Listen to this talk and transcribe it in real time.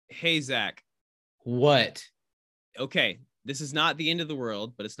Hey, Zach. What? Okay, this is not the end of the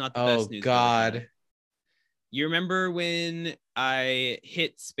world, but it's not the best news. Oh, God. You remember when I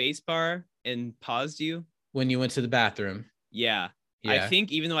hit spacebar and paused you? When you went to the bathroom. Yeah. I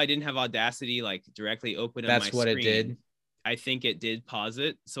think even though I didn't have Audacity like directly open on my screen, that's what it did. I think it did pause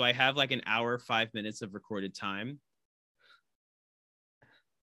it. So I have like an hour, 5 minutes of recorded time.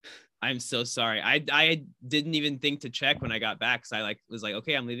 I'm so sorry. I didn't even think to check when I got back because I was like,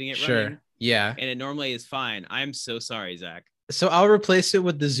 okay, I'm leaving it running. Yeah. And it normally is fine. I'm so sorry, Zach. So I'll replace it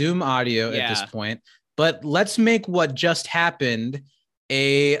with the Zoom audio at this point. But let's make what just happened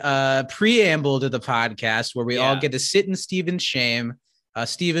a preamble to the podcast where we all get to sit in Steven's shame.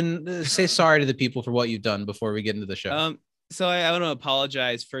 Steven, say sorry to the people for what you've done before we get into the show. So I want to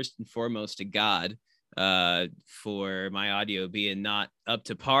apologize first and foremost to God for my audio being not up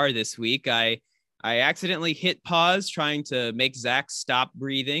to par this week. I accidentally hit pause trying to make Zach stop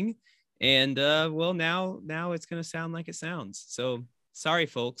breathing. And well, now it's going to sound like it sounds. So sorry,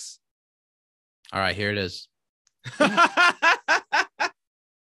 folks. All right, here it is.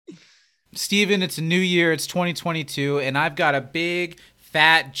 Steven, it's a new year. It's 2022. And I've got a big,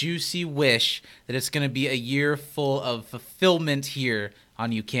 fat, juicy wish that it's going to be a year full of fulfillment here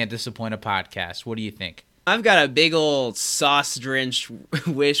on You Can't Disappoint a Podcast. What do you think? I've got a big old sauce-drenched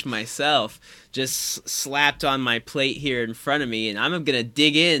wish myself just slapped on my plate here in front of me. And I'm going to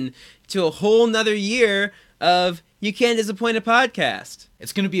dig in to a whole nother year of You Can't Disappoint a Podcast.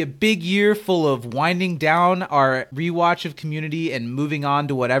 It's going to be a big year full of winding down our rewatch of Community and moving on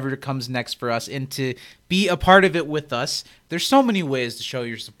to whatever comes next for us, and to be a part of it with us. There's so many ways to show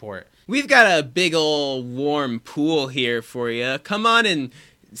your support. We've got a big old warm pool here for you. Come on and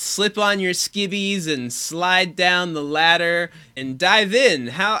slip on your skivvies and slide down the ladder and dive in.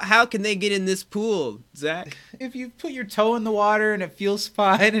 How can they get in this pool, Zach? If you put your toe in the water and it feels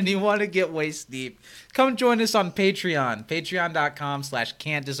fine and you want to get waist deep, come join us on Patreon,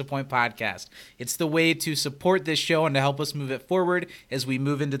 patreon.com/can'tdisappointpodcast. It's the way to support this show and to help us move it forward as we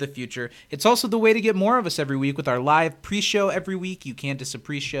move into the future. It's also the way to get more of us every week with our live pre-show every week, You Can't Dis a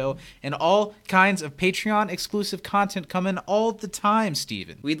Pre-Show, and all kinds of Patreon exclusive content coming all the time,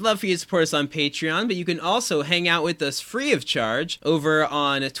 Steven. We'd love for you to support us on Patreon, but you can also hang out with us free of charge over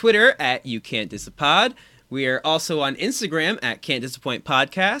on Twitter at You Can't Dis a Pod. We are also on Instagram at Can't Disappoint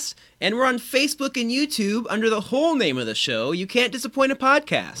Podcast, and we're on Facebook and YouTube under the whole name of the show, You Can't Disappoint a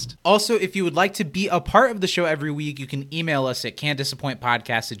Podcast. Also, if you would like to be a part of the show every week, you can email us at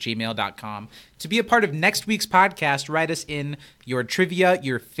can'tdisappointpodcast@gmail.com. To be a part of next week's podcast, write us in your trivia,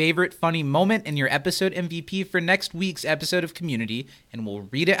 your favorite funny moment, and your episode MVP for next week's episode of Community, and we'll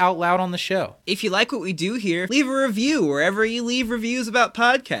read it out loud on the show. If you like what we do here, leave a review wherever you leave reviews about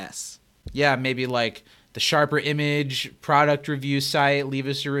podcasts. Yeah, maybe like the Sharper Image product review site. Leave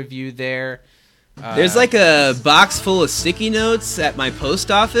us a review there. There's like a box full of sticky notes at my post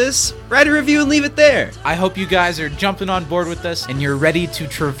office. Write a review and leave it there. I hope you guys are jumping on board with us and you're ready to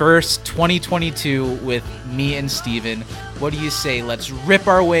traverse 2022 with me and Steven. What do you say? Let's rip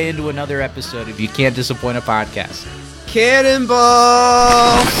our way into another episode of You Can't Disappoint a Podcast. Cannonball!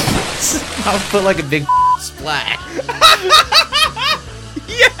 I'll put like a big splash.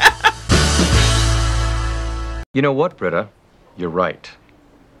 Yeah! You know what, Britta? You're right.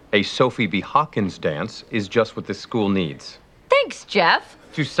 A Sophie B. Hawkins dance is just what this school needs. Thanks, Jeff.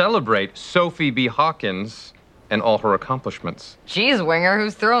 To celebrate Sophie B. Hawkins and all her accomplishments. Geez, Winger,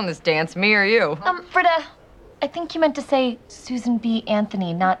 who's throwing this dance, me or you? Britta, I think you meant to say Susan B.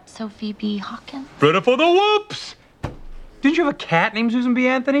 Anthony, not Sophie B. Hawkins. Britta for the whoops! Didn't you have a cat named Susan B.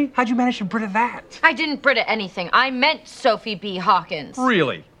 Anthony? How'd you manage to Britta that? I didn't Britta anything. I meant Sophie B. Hawkins.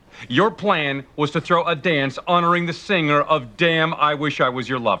 Really? Your plan was to throw a dance honoring the singer of Damn, I Wish I Was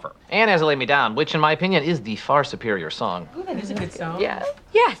Your Lover. And As I Lay Me Down, which in my opinion is the far superior song. Ooh, that is a good song. Yeah.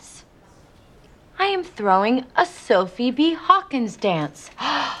 Yes. I am throwing a Sophie B. Hawkins dance.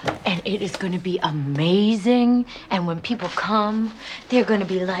 And it is going to be amazing. And when people come, they're going to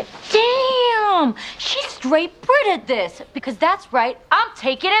be like, damn, she straight Britted this. Because that's right, I'm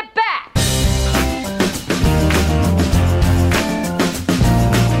taking it back.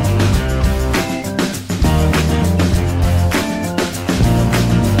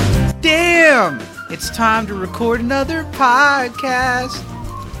 Damn! It's time to record another podcast.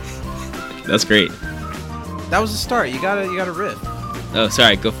 That's great. That was the start. You gotta riff. Oh,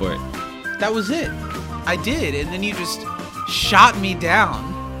 sorry. Go for it. That was it. I did, and then you just shot me down.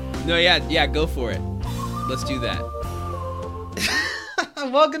 No, yeah. Go for it. Let's do that.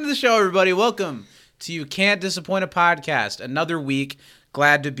 Welcome to the show, everybody. Welcome to You Can't Disappoint a Podcast. Another week.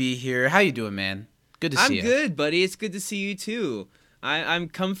 Glad to be here. How you doing, man? Good to see you. I'm good, buddy. It's good to see you too. I'm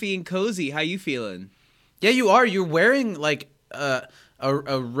comfy and cozy. How you feeling? Yeah, you are. You're wearing like a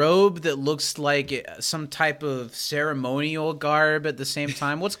robe that looks like some type of ceremonial garb at the same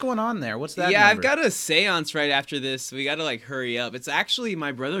time. What's going on there? What's that? Yeah, number? I've got a seance right after this. We got to like hurry up. It's actually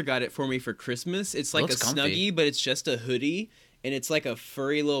my brother got it for me for Christmas. It's like Looks a comfy. Snuggie, but it's just a hoodie, and it's like a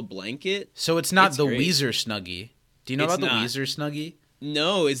furry little blanket. So it's not It's the great. Weezer Snuggie. Do you know It's about the not. Weezer Snuggie?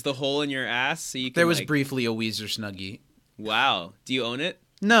 No, is the hole in your ass so you can There was like, briefly a Weezer Snuggie. Wow. Do you own it?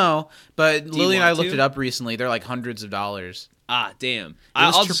 No, but you Lily and I want looked to? it up recently. They're like hundreds of dollars. Ah, damn. It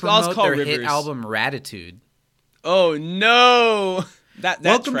I'll was just to I'll promote call their Rivers. hit album Ratitude. Oh no. That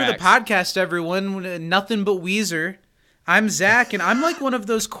Welcome tracks. to the podcast, everyone. Nothing but Weezer. I'm Zach, and I'm like one of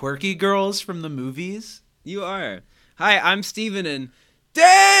those quirky girls from the movies. You are. Hi, I'm Steven, and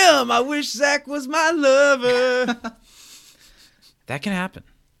damn, I wish Zach was my lover. That can happen.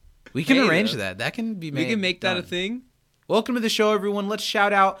 We can Hey, arrange though. that. That can be made. We can make that a done. thing. Welcome to the show, everyone. Let's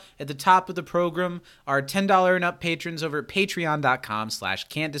shout out at the top of the program our $10 and up patrons over at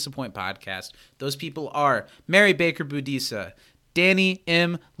patreon.com/can'tdisappointpodcast. Those people are Mary Baker Budisa, Danny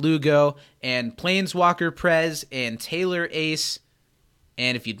M. Lugo, and Planeswalker Prez, and Taylor Ace.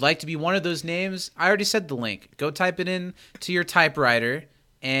 And if you'd like to be one of those names, I already said the link. Go type it in to your typewriter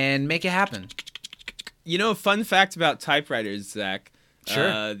and make it happen. You know, a fun fact about typewriters, Zach.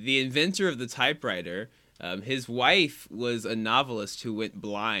 Sure. The inventor of the typewriter, his wife was a novelist who went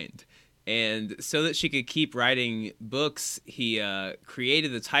blind. And so that she could keep writing books, he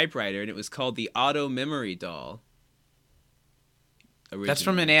created the typewriter, and it was called the Auto Memory Doll. That's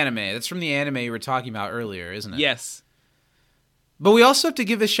from an Originally. anime. That's from the anime you were talking about earlier, isn't it? Yes. But we also have to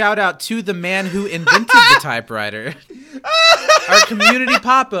give a shout out to the man who invented the typewriter. Our community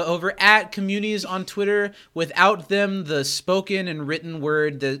papa over at Communities on Twitter. Without them, the spoken and written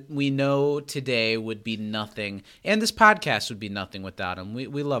word that we know today would be nothing. And this podcast would be nothing without him. We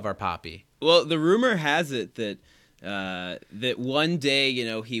love our poppy. Well, the rumor has it that that one day, you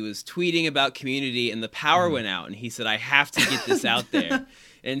know, he was tweeting about Community and the power went out, and he said, "I have to get this out there."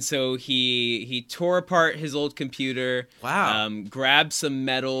 And so he tore apart his old computer. Wow. Grabbed some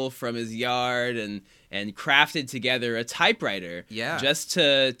metal from his yard and crafted together a typewriter. Yeah. Just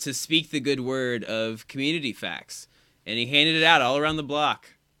to speak the good word of community facts, and he handed it out all around the block.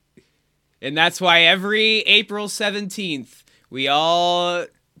 And that's why every April 17th, we all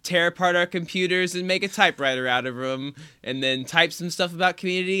tear apart our computers and make a typewriter out of them, and then type some stuff about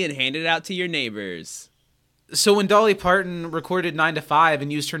Community and hand it out to your neighbors. So when Dolly Parton recorded 9 to 5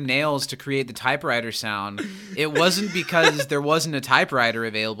 and used her nails to create the typewriter sound, it wasn't because there wasn't a typewriter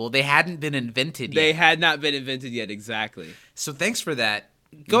available. They hadn't been invented yet. They had not been invented yet, exactly. So thanks for that.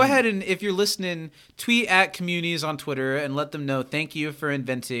 Go ahead and, if you're listening, tweet at Communities on Twitter and let them know thank you for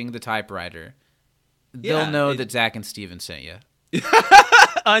inventing the typewriter. Yeah, They'll know that Zach and Steven sent you.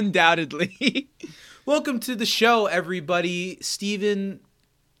 Undoubtedly. Welcome to the show, everybody. Steven,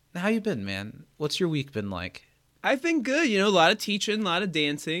 how you been, man? What's your week been like? I've been good. You know, a lot of teaching, a lot of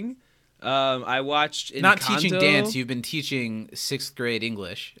dancing. I watched Encanto. Not teaching dance, you've been teaching 6th grade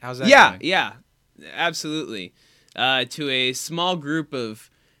English. How's that Yeah, going? yeah, absolutely. To a small group of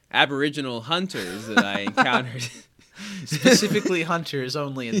Aboriginal hunters that I encountered. Specifically hunters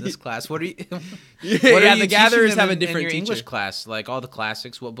only in this class. What are you? What Yeah, the teaching gatherers them have a in different your teacher. English class, like all the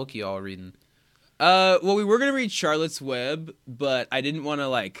classics. What book you all reading? Well, we were gonna read Charlotte's Web, but I didn't want to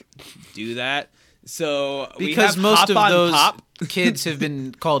like do that. So Because we have most Hop of on those Pop. kids have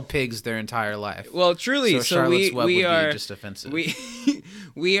been called pigs their entire life. Well, truly, so so Charlotte's Web we would are be just offensive.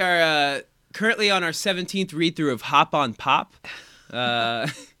 we are currently on our 17th read through of Hop on Pop.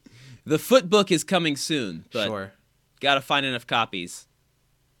 The foot book is coming soon, but Sure. gotta find enough copies.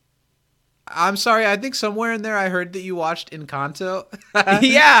 I'm sorry. I think somewhere in there I heard that you watched Encanto.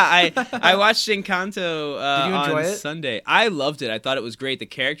 Yeah, I watched Encanto Did you enjoy on it? Sunday. I loved it. I thought it was great. The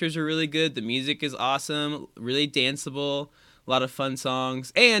characters are really good. The music is awesome. Really danceable. A lot of fun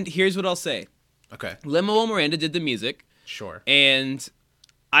songs. And here's what I'll say. Okay. Lin-Manuel Miranda did the music, Sure. and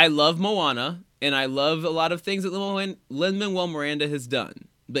I love Moana, and I love a lot of things that Lin-Manuel Miranda has done.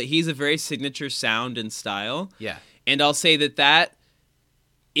 But he's a very signature sound and style. Yeah. And I'll say that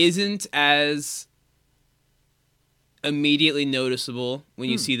isn't as immediately noticeable when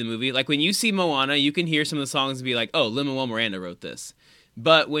you see the movie. Like when you see Moana, you can hear some of the songs and be like, oh, Lin-Manuel Miranda wrote this.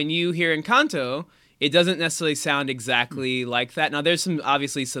 But when you hear Encanto, it doesn't necessarily sound exactly like that. Now there's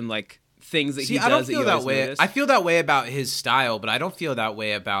obviously some like things that See, he does I don't that feel you that always way. notice. I feel that way about his style, but I don't feel that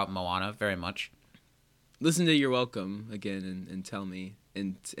way about Moana very much. Listen to You're Welcome again and tell me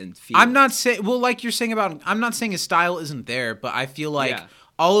and feel. I'm not saying, well, like you're saying about, I'm not saying his style isn't there, but I feel like Yeah.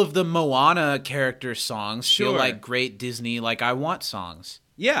 all of the Moana character songs feel Sure. like great Disney, like I Want songs.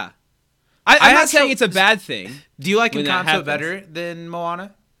 Yeah. I'm not saying actually- it's a bad thing. Do you like When that Encanto happens. better than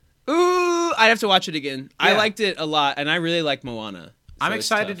Moana? Ooh, I'd have to watch it again. I Yeah. liked it a lot, and I really like Moana. I'm so it's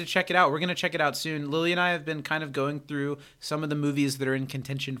excited tough. to check it out. We're going to check it out soon. Lily and I have been kind of going through some of the movies that are in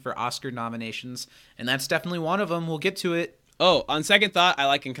contention for Oscar nominations, and that's definitely one of them. We'll get to it. Oh, on second thought, I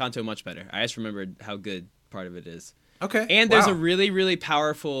like Encanto much better. I just remembered how good part of it is. Okay. And there's Wow. a really, really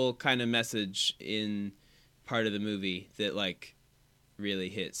powerful kind of message in part of the movie that like really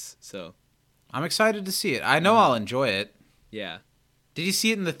hits. So I'm excited to see it. I know I'll enjoy it. yeah. Did you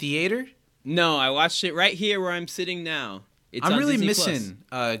see it in the theater? No, I watched it right here where I'm sitting now. It's I'm on really Disney Plus. missing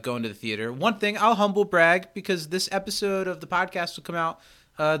going to the theater. One thing, I'll humble brag because this episode of the podcast will come out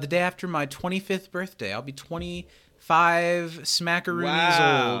the day after my 25th birthday. I'll be 25 smackaroonies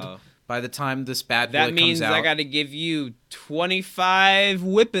Wow. old by the time this bad boy That comes means out. I got to give you 25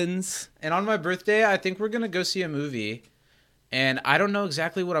 whippings. And on my birthday, I think we're going to go see a movie. And I don't know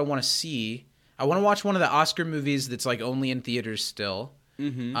exactly what I want to see. I want to watch one of the Oscar movies that's like only in theaters still.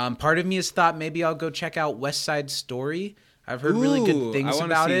 Mm-hmm. Part of me has thought maybe I'll go check out West Side Story. I've heard really Ooh, good things I wanna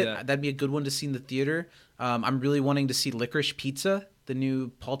about see it. that. That'd be a good one to see in the theater. I'm really wanting to see Licorice Pizza, the new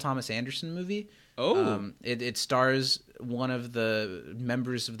Paul Thomas Anderson movie. Oh. It stars one of the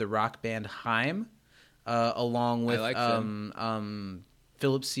members of the rock band Haim, along with like them.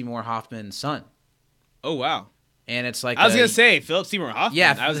 Philip Seymour Hoffman's son. Oh, wow. And it's like I was going to say Philip Seymour Hoffman.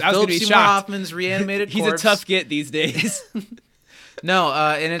 yeah, I was Philip going to be Seymour shocked. Hoffman's reanimated He's corpse. a tough get these days. No,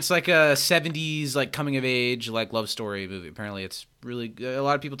 and it's like a 70s like coming of age like love story movie. Apparently, it's really good. A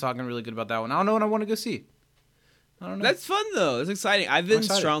lot of people talking really good about that one. I don't know what I want to go see. I don't know. That's fun, though. That's exciting. I've been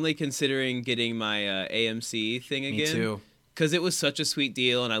excited. strongly considering getting my AMC thing again. Me too. Because it was such a sweet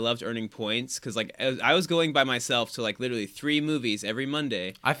deal, and I loved earning points. Because like I was going by myself to like literally 3 movies every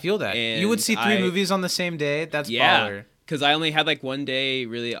Monday. I feel that. And You would see 3 I- movies on the same day. That's Yeah, baller. because I only had like one day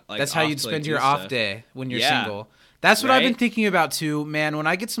really. Like That's how off you'd to, like, spend do your stuff. off day when you're Yeah. single. That's what I've been Right? thinking about too, man. When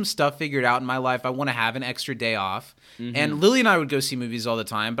I get some stuff figured out in my life, I want to have an extra day off. Mm-hmm. And Lily and I would go see movies all the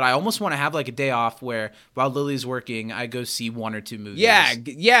time, but I almost want to have like a day off where while Lily's working, I go see 1 or 2 movies.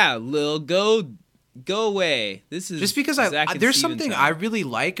 Yeah, Lil, go away. This is Just because Zach and there's Steven something time. I really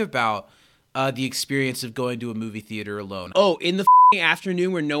like about the experience of going to a movie theater alone. Oh, in the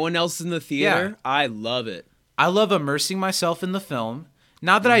afternoon where no one else is in the theater, Yeah. I love it. I love immersing myself in the film.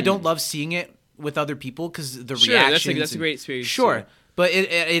 Not that I don't love seeing it with other people because the Mm-hmm. Sure, reactions. that's a great experience, Sure. too. But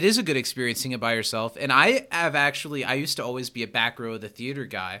it is a good experience seeing it by yourself. And I used to always be a back row of the theater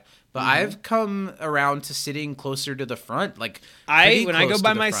guy, but Mm-hmm. I've come around to sitting closer to the front. Like When I go close by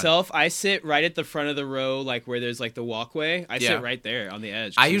to the front. myself, I sit right at the front of the row, like where there's like the walkway. I Yeah. sit right there on the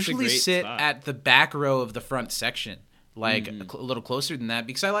edge. I So it's a usually great sit spot. at the back row of the front section, like Mm-hmm. a little closer than that,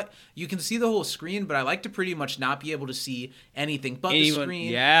 because you can see the whole screen, but I like to pretty much not be able to see anything but the Anyone- screen.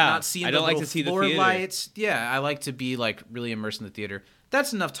 yeah. Not seeing I the don't like little to see the floor theater. lights. Yeah, I like to be like really immersed in the theater.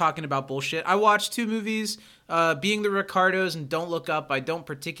 That's enough talking about bullshit. I watched 2 movies, Being the Ricardos and Don't Look Up. I don't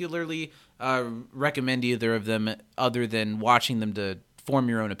particularly recommend either of them other than watching them to form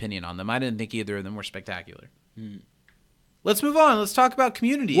your own opinion on them. I didn't think either of them were spectacular. Let's move on. Let's talk about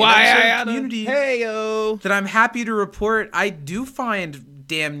Community. An Why episode I of gotta- Community Hey-o. that I'm happy to report I do find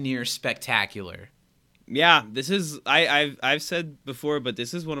damn near spectacular. Yeah, this is I've said before, but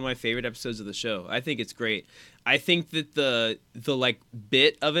this is one of my favorite episodes of the show. I think it's great. I think that the like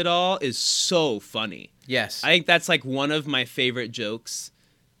bit of it all is so funny. Yes. I think that's like one of my favorite jokes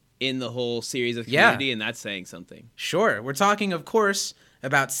in the whole series of Yeah. Community, and that's saying something. Sure. We're talking, of course,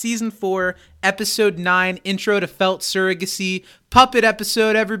 about Season 4, Episode 9, Intro to Felt Surrogacy, Puppet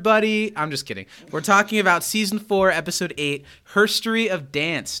episode, everybody. I'm just kidding. We're talking about Season 4, Episode 8, Herstory of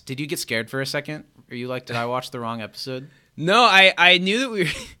Dance. Did you get scared for a second? Are you like, did I watch the wrong episode? No, I knew that we were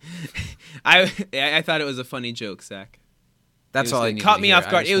I thought it was a funny joke, Zach. That's It was- all I it needed caught to me hear. off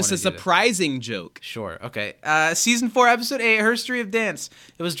I guard. just It was a wanted you to- surprising joke. Sure. Okay. Season 4, Episode 8, Herstory of Dance.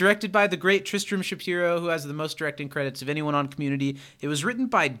 It was directed by the great Tristram Shapiro, who has the most directing credits of anyone on Community. It was written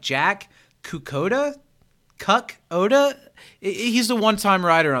by Jack Kukoda? Cuck-Oda? He's the one-time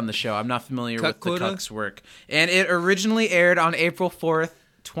writer on the show. I'm not familiar with the Cuck-Oda? Cuck's work. And it originally aired on April 4th,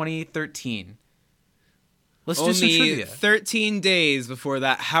 2013. Let's do some Only trivia. 13 days before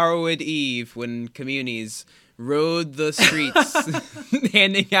that Harrowwood Eve when Communities rode the streets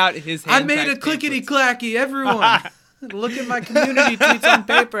handing out his I made a hand-typed pamphlets. clickety-clacky, everyone. Look at my Community tweets on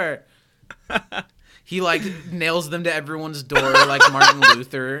paper. He, like, nails them to everyone's door like Martin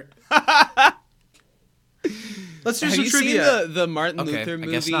Luther. Let's do Have some you trivia. seen the Martin Okay, Luther movie?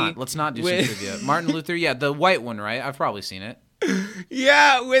 I guess not. Let's not do with- some trivia. Martin Luther, yeah, the white one, right? I've probably seen it.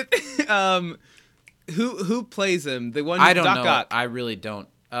 Yeah, with who plays him? The one I don't Doc know. Ock. I really don't.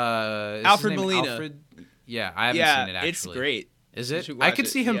 Is his Alfred name Molina. Alfred? Yeah, I haven't Yeah, seen it actually. it's great. Is You it? should I watch could it,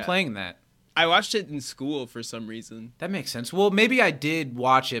 see him yeah. playing that. I watched it in school for some reason. That makes sense. Well, maybe I did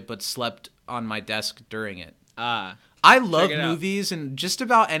watch it, but slept on my desk during it. Ah, I love it out. movies, and just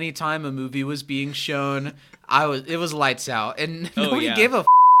about any time a movie was being shown, it was lights out, and Oh, nobody yeah. gave a.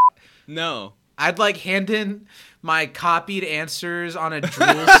 no. I'd like hand in my copied answers on a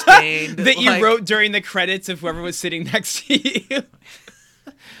drool stained That you like, wrote during the credits of whoever was sitting next to you.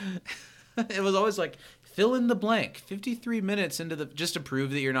 It was always like fill in the blank. 53 minutes into the just to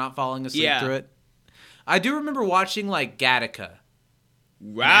prove that you're not falling asleep Yeah. through it. I do remember watching like Gattaca.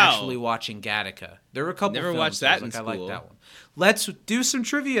 Wow. Actually watching Gattaca. There were a couple Never films watched that I that was in like, I school. like that one. Let's do some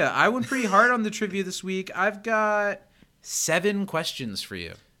trivia. I went pretty hard on the trivia this week. I've got 7 questions for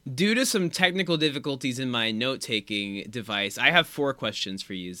you. Due to some technical difficulties in my note-taking device, I have 4 questions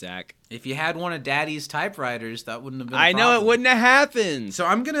for you, Zach. If you had one of Daddy's typewriters, that wouldn't have been a I know it problem. wouldn't have happened. So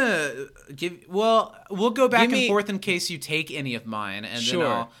I'm gonna we'll go back Give and me- forth in case you take any of mine, and Sure.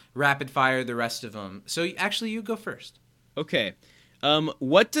 then I'll rapid fire the rest of them. So actually, you go first. Okay.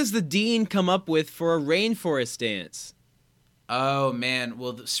 What does the dean come up with for a rainforest dance? Oh man,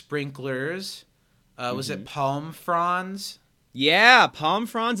 well the sprinklers. Was it palm fronds? Yeah, palm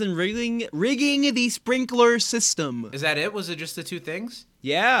fronds and rigging the sprinkler system. Is that it? Was it just the 2 things?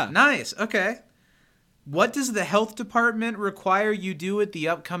 Yeah. Nice. Okay. What does the health department require you do at the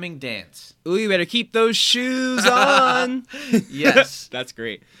upcoming dance? Ooh, you better keep those shoes on. Yes. That's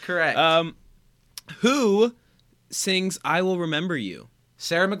great. Correct. Who sings I Will Remember You?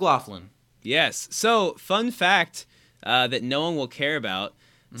 Sarah McLachlan. Yes. So, fun fact that no one will care about.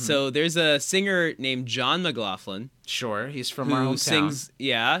 So, there's a singer named John McLaughlin Sure, he's from our who hometown. sings.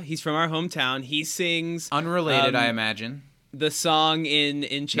 Yeah, he's from our hometown. He sings Unrelated, I imagine. the song in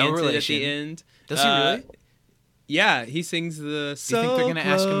Enchanted at relation. the end. Does he really? Yeah, he sings the. Do you think they're gonna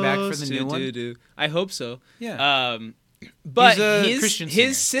ask him back for the new one? one? I hope so. Yeah. But He's a Christian singer.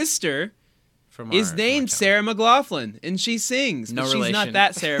 his sister From is our named hometown. Sarah McLaughlin, and she sings. No but relation. She's not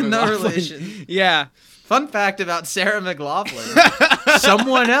that Sarah No McLaughlin. relation. Yeah. Fun fact about Sarah McLaughlin.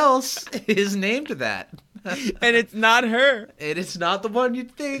 Someone else is named that. And it's not her. It is not the one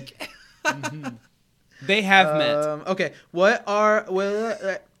you'd think. They have met. Okay.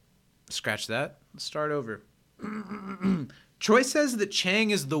 Scratch that. Let's start over. Troy says that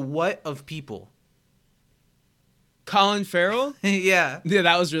Chang is the what of people. Colin Farrell? Yeah. Yeah,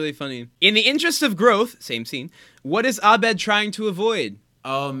 that was really funny. In the interest of growth, same scene, what is Abed trying to avoid?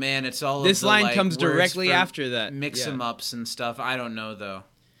 Oh man, it's all This of the, line like, comes words directly for after that. Mix Yeah. them ups and stuff. I don't know though.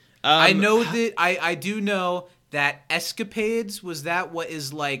 I know that I do know that escapades was that what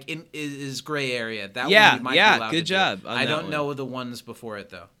is like is gray area. That Yeah, one we might yeah, be allowed good to do. job on I that don't one. know the ones before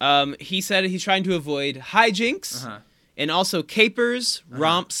it though. He said he's trying to avoid hijinks Uh-huh. and also capers,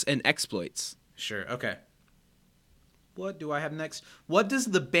 romps, and exploits. Sure. Okay. What do I have next? What does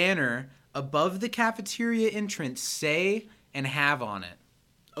the banner above the cafeteria entrance say and have on it?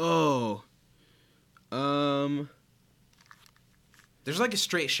 Oh. There's like a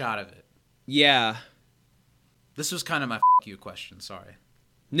straight shot of it. Yeah. This was kind of my you question. Sorry.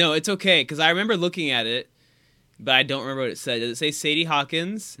 No, it's okay, because I remember looking at it, but I don't remember what it said. Does it say Sadie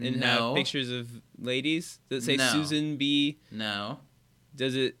Hawkins and No. have pictures of ladies? Does it say No. Susan B? No.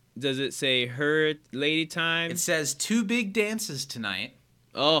 Does it say her lady time? It says 2 big dances tonight,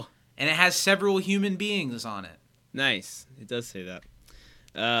 Oh, and it has several human beings on it. nice. It does say that.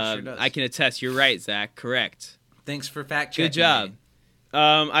 sure does. I can attest. You're right, Zach. Correct. Thanks for fact checking. Good job. me.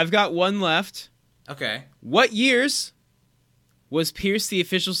 I've got one left. Okay. What years was Pierce the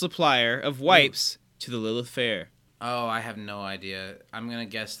official supplier of wipes to the Lilith Fair? Oh, I have no idea. I'm gonna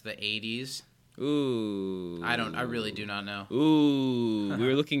guess the 80s. Ooh. I really do not know. Ooh. We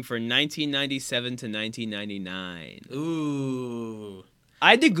were looking for 1997 to 1999. Ooh.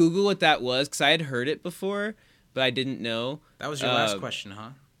 I had to Google what that was because I had heard it before, but I didn't know. That was your last question, huh?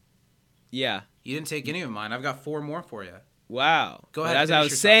 Yeah. You didn't take any of mine. I've got 4 more for you. Wow. Go But ahead, as I finish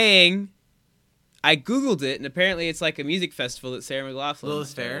was your thought. saying, I Googled it, and apparently it's like a music festival that Sarah McLaughlin Lilith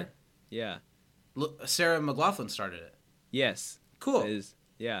started. Fair? Yeah. Sarah McLaughlin started it. Yes. Cool. It is.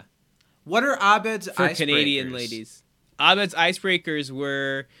 Yeah. What are Abed's For icebreakers? Canadian ladies. Abed's icebreakers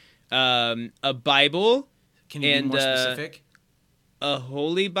were a Bible, Can you be and, more specific? a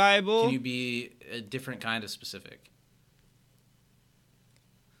holy Bible, Can you be a different kind of specific?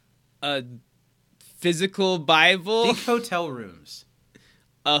 a physical Bible, Think hotel rooms.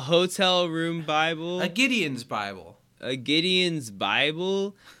 a hotel room Bible, A Gideon's Bible. a Gideon's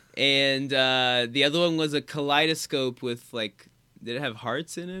Bible, and the other one was a kaleidoscope with like Did it have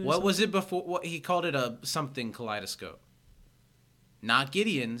hearts in it? What was it before? What he called it a something kaleidoscope. Not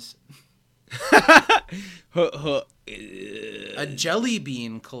Gideon's. A jelly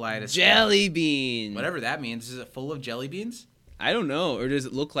bean kaleidoscope. Jelly bean. Whatever that means. Is it full of jelly beans? I don't know. Or does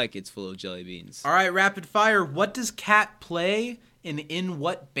it look like it's full of jelly beans? All right, rapid fire. What does Kat play and in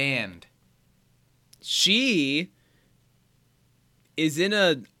what band? She is in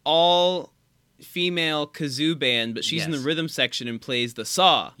a all-female kazoo band, but she's in the Yes. rhythm section and plays the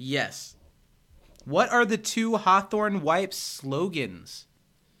saw. Yes. What are the two Hawthorne Wipes slogans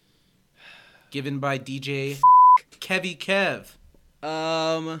given by DJ Kevy Kev?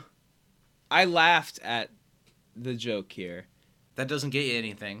 I laughed at the joke here. That doesn't get you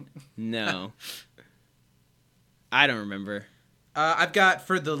anything. No. I don't remember. I've got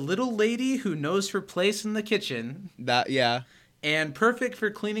for the little lady who knows her place in the kitchen Yeah. and perfect for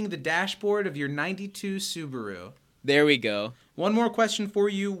cleaning the dashboard of your 92 Subaru. There we go. One more question for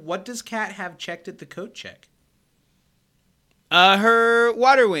you. What does Kat have checked at the coat check? Her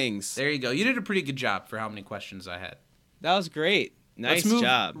water wings. There you go. You did a pretty good job for how many questions I had. That was great. Nice Let's move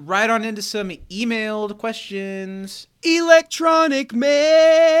job. right on into some emailed questions. Electronic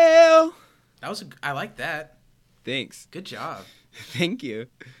mail. I like that. Thanks. Good job. Thank you.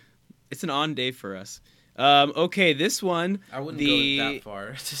 It's an on day for us. Okay, this one I wouldn't go that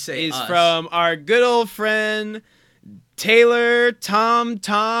far to say is us. from our good old friend Taylor Tom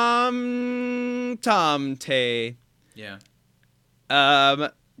Tay. Yeah.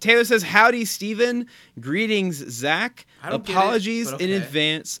 Taylor says, "Howdy, Steven. Greetings, Zach. I don't get it, Apologies but in okay.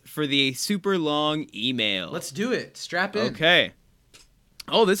 advance for the super long email." Let's do it. Strap in. Okay.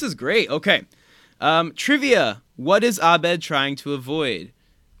 Oh, this is great. Okay. Trivia. What is Abed trying to avoid?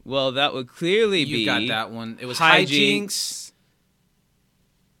 Well, that would clearly be... You got that one. It was hijinks.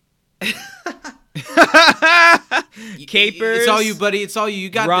 hijinks. Capers. It's all you, buddy. It's all you. You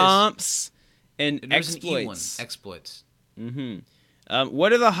got romps. And this. There's an E one. exploits. Exploits.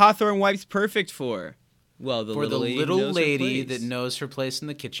 What are the Hawthorne wipes perfect for? Well, For the little knows her lady place. that knows her place in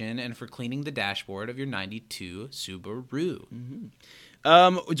the kitchen and for cleaning the dashboard of your 92 Subaru.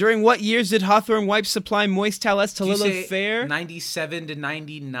 During what years did Hawthorne wipes supply moist towelettes to Did you Lilith say Fair? 97 to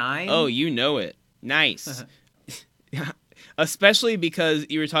 99? Oh, you know it. Nice. Especially because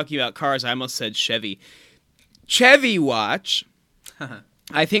you were talking about cars. I almost said Chevy. Chevy Watch.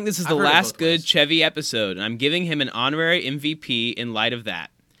 I think this is the I've heard it last both good ways. Chevy episode, and I'm giving him an honorary MVP in light of that.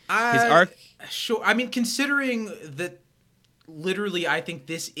 His I- arc. Sure. I mean, considering that literally I think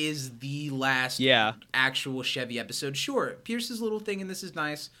this is the last Yeah. actual Chevy episode, sure. Pierce's little thing and this is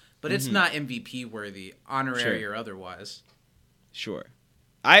nice, but it's not MVP worthy, honorary Sure. or otherwise. Sure.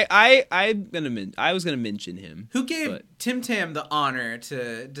 I was gonna mention him. Who gave But- Tim Tam the honor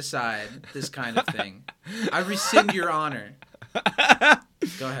to decide this kind of thing? I rescind your honor.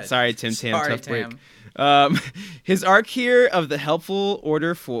 Go ahead. Sorry, Tim Tam. Sorry, Tough break. Tam. His arc here of the helpful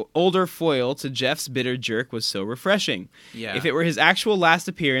older foil to Jeff's bitter jerk was so refreshing. Yeah. If it were his actual last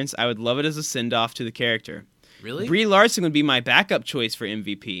appearance, I would love it as a send-off to the character. Really? Brie Larson would be my backup choice for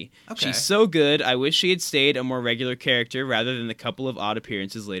MVP. Okay. She's so good. I wish she had stayed a more regular character rather than the couple of odd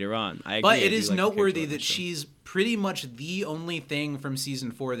apperances later on. I agree. But I it do is like the noteworthy character that on the show. she's pretty much the only thing from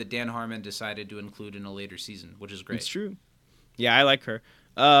season 4 that Dan Harmon decided to include in a later season, which is great. It's true. Yeah, I like her.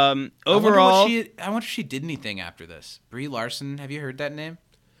 I Overall, wonder if she did anything after this. Brie Larson, have you heard that name?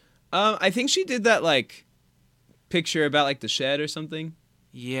 I think she did that like picture about like the shed or something.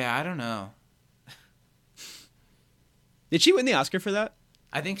 Yeah, I don't know. Did she win the Oscar for that?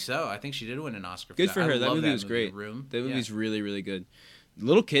 I think so. I think she did win an Oscar for Good that. for I her. That love movie was great. Room. That Yeah. movie's really, really good.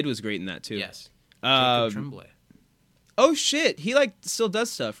 Little Kid was great in that too. Yes. Um, Jacob Tremblay. Oh shit, he like still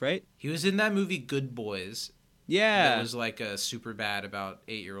does stuff, right? He was in that movie Good Boys. That Yeah. was like a super bad about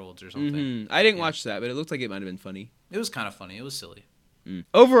 8-year-olds or something. I didn't Yeah. watch that, but it looked like it might have been funny. It was kind of funny. It was silly.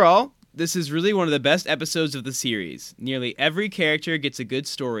 Overall, this is really one of the best episodes of the series. Nearly every character gets a good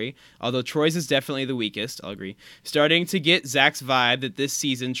story, although Troy's is definitely the weakest, I'll agree. Starting to get Zach's vibe that this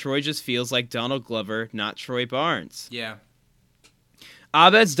season Troy just feels like Donald Glover, not Troy Barnes. Yeah.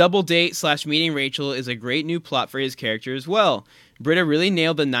 Abed's double date / meeting Rachel is a great new plot for his character as well. Britta really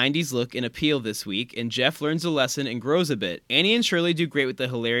nailed the 90s look and appeal this week, and Jeff learns a lesson and grows a bit. Annie and Shirley do great with the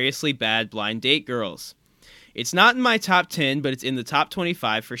hilariously bad blind date girls. It's not in my top 10, but it's in the top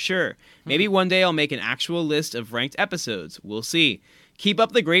 25 for sure. Maybe one day I'll make an actual list of ranked episodes. We'll see. Keep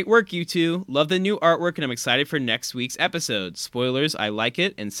up the great work, you two. Love the new artwork, and I'm excited for next week's episode. Spoilers, I like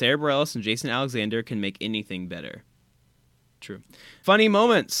it, and Sarah Bareilles and Jason Alexander can make anything better. True. Funny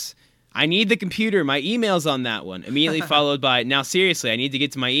moments. I need the computer. My email's on that one. Immediately followed by, now seriously, I need to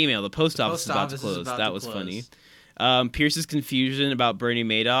get to my email. The post office is about to close. That was funny. Pierce's confusion about Bernie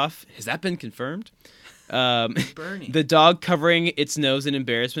Madoff. Has that been confirmed? Bernie. The dog covering its nose in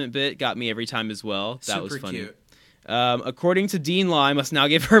embarrassment bit got me every time as well. That was funny. Cute. According to Dean Law, I must now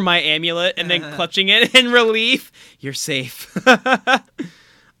give her my amulet, and then clutching it in relief. You're safe.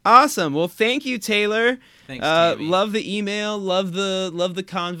 Awesome. Well, thank you, Taylor. Thanks, Tammy. Love the email. Love the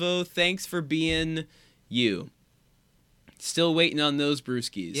convo. Thanks for being you. Still waiting on those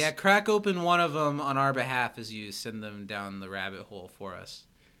brewskis. Yeah, crack open one of them on our behalf as you send them down the rabbit hole for us.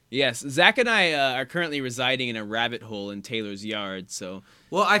 Yes, Zach and I are currently residing in a rabbit hole in Taylor's yard, so...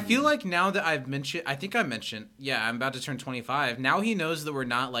 Well, I feel like now that I've mentioned... I think I mentioned... Yeah, I'm about to turn 25. Now he knows that we're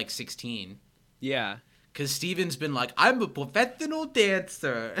not, like, 16. Yeah. Because Steven's been like, I'm a professional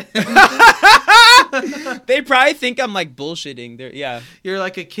dancer. They probably think I'm, like, bullshitting. Yeah. You're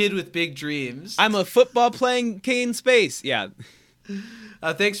like a kid with big dreams. I'm a football playing king in space. Yeah.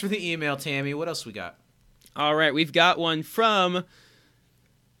 Thanks for the email, Tammy. What else we got? All right, we've got one from...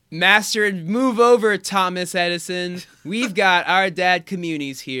 Master, move over, Thomas Edison. We've got our dad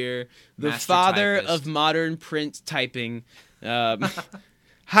Communities here, the Master father typist. of modern print typing.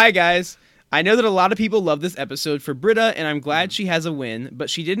 Hi, guys. I know that a lot of people love this episode for Britta, and I'm glad she has a win, but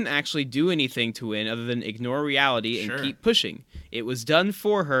she didn't actually do anything to win other than ignore reality and Sure. keep pushing. It was done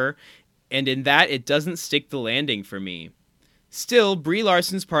for her, and in that, it doesn't stick the landing for me. Still, Brie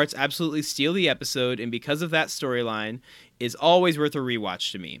Larson's parts absolutely steal the episode, and because of that storyline, is always worth a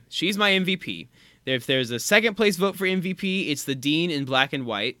rewatch to me. She's my MVP. If there's a second place vote for MVP, it's the Dean in black and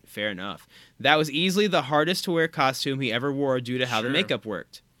white. Fair enough. That was easily the hardest to wear costume he ever wore due to how the Sure. makeup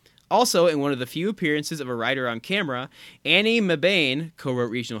worked. Also, in one of the few appearances of a writer on camera, Annie Mabane,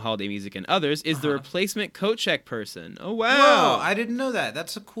 co-wrote Regional Holiday Music and others, is the replacement coat check person. Oh, wow. Whoa, I didn't know that.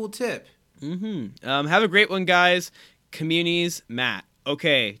 That's a cool tip. Have a great one, guys. Communities, Matt.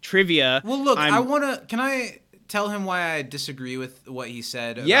 Okay, trivia. Well, look, I'm- Can I tell him why I disagree with what he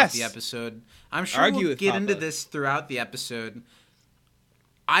said about Yes. the episode? I'm sure Argue we'll with get Papa. into this throughout the episode.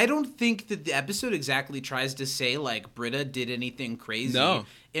 I don't think that the episode exactly tries to say, like, Britta did anything crazy. No.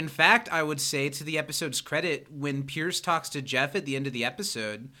 In fact, I would say, to the episode's credit, when Pierce talks to Jeff at the end of the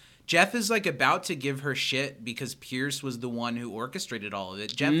episode, Jeff is, like, about to give her shit because Pierce was the one who orchestrated all of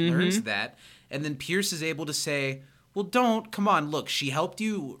it. Jeff learns that, and then Pierce is able to say, well, come on, look, she helped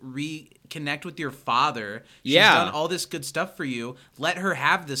you reconnect with your father. She's Yeah. done all this good stuff for you. Let her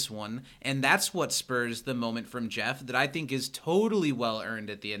have this one. And that's what spurs the moment from Jeff that I think is totally well earned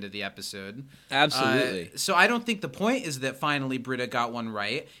at the end of the episode. Absolutely. So I don't think the point is that finally Britta got one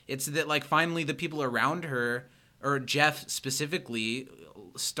right. It's that, like, finally the people around her, or Jeff specifically,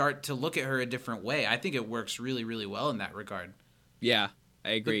 start to look at her a different way. I think it works really, really well in that regard. Yeah, I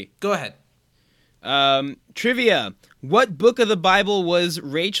agree. Go ahead. Trivia. What book of the Bible was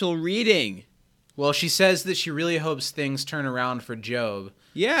Rachel reading? Well, she says that she really hopes things turn around for Job.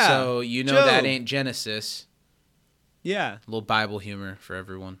 Yeah. So you know Job. that ain't Genesis. Yeah. A little Bible humor for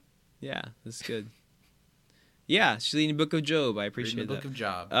everyone. Yeah, that's good. Yeah, she's reading the Book of Job. I appreciate Reading the Book that. of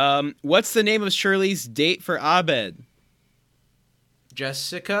Job. What's the name of Shirley's date for Abed?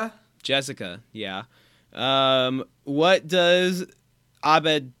 Jessica? Jessica, yeah. What does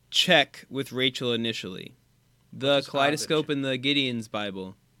Abed check with Rachel initially? The does kaleidoscope Abed in the Gideon's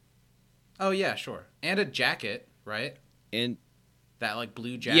Bible. Oh, yeah, sure. And a jacket, right? And That, like,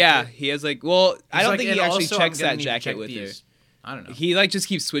 blue jacket. yeah, he has like, well, I He's don't like, think he and actually also, checks I'm gonna that need to jacket check with these. I don't her. know. He like just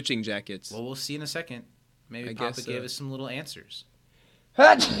keeps switching jackets. Well, we'll see in a second. Maybe I Papa guess gave so. us some little answers.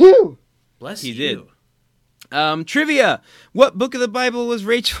 Bless He you. did. Trivia. What book of the Bible was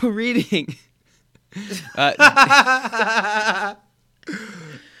Rachel reading?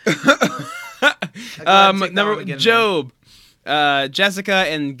 Job, Jessica,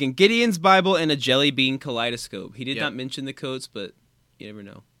 and Gideon's Bible, and a jelly bean kaleidoscope. He did Yep. not mention the coats, but you never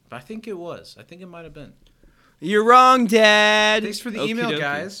know. I think it was. I think it might have been. You're wrong, Dad. Thanks for the Okie email, dokie.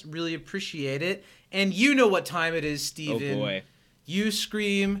 guys. Really appreciate it. And you know what time it is, Oh Steven. boy. You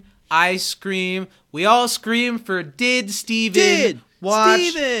scream, I scream, we all scream for Did Steven Did watch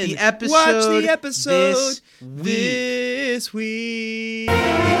Steven the episode, watch the episode this week? this week?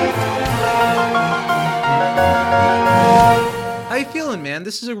 How you feeling, man?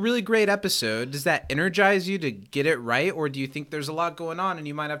 This is a really great episode. Does that energize you to get it right, or do you think there's a lot going on and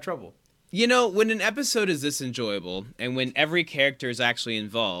you might have trouble? You know, when an episode is this enjoyable and when every character is actually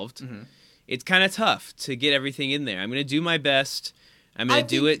involved, it's kind of tough to get everything in there. I'm going to do my best. I'm going to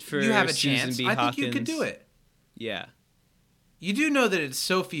do it for you have a Susan chance. B. I Hawkins. think you could do it. Yeah. You do know that it's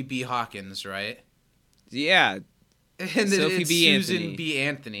Sophie B. Hawkins, right? Yeah. And that Sophie it's B. Susan Anthony. B.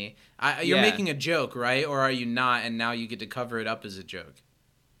 Anthony. You're Yeah. making a joke, right? Or are you not? And now you get to cover it up as a joke.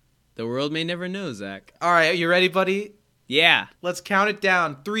 The world may never know, Zach. All right, you ready, buddy? Yeah. Let's count it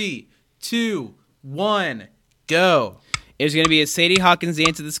down. 3, 2, 1, go. There's going to be a Sadie Hawkins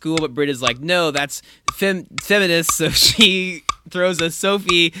dance at the school, but Britta's like, no, that's feminist. So she throws a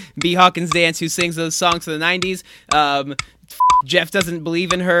Sophie B. Hawkins dance who sings those songs from the 90s. Jeff doesn't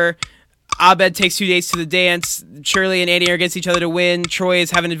believe in her. Abed takes 2 days to the dance. Shirley and Annie are against each other to win. Troy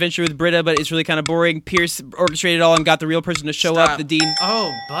is having an adventure with Britta, but it's really kind of boring. Pierce orchestrated it all and got the real person to show up. The dean.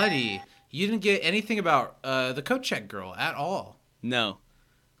 Oh, buddy. You didn't get anything about the coat check girl at all. No.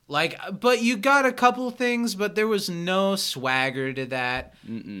 But you got a couple things, but there was no swagger to that.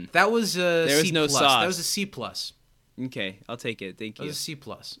 That was a there was C+. no sauce. That was a C+. Okay, I'll take it. Thank you. That was a C+.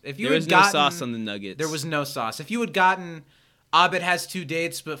 If there was no sauce on the nuggets. There was no sauce. If you had gotten Abed has 2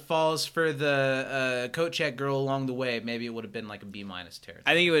 dates but falls for the coat check girl along the way, maybe it would have been like a B- territory.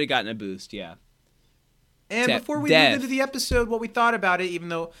 I think it would have gotten a boost, yeah. And before we move into the episode, what we thought about it, even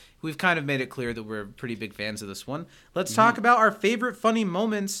though we've kind of made it clear that we're pretty big fans of this one, let's talk about our favorite funny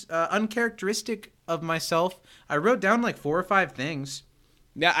moments, uncharacteristic of myself. I wrote down like 4 or 5 things.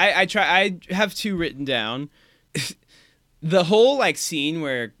 Yeah, I have 2 written down. The whole like scene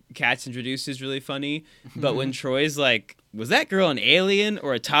where Kat's introduced is really funny, but when Troy's like, was that girl an alien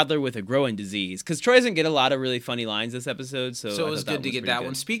or a toddler with a growing disease? Because Troy doesn't get a lot of really funny lines this episode, so it was good to get that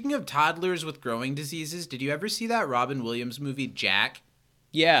one. Speaking of toddlers with growing diseases, did you ever see that Robin Williams movie, Jack?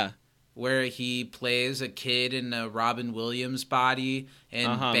 Yeah. Where he plays a kid in a Robin Williams body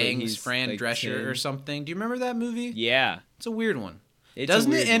and bangs Fran like Drescher or something. Do you remember that movie? Yeah. It's a weird one.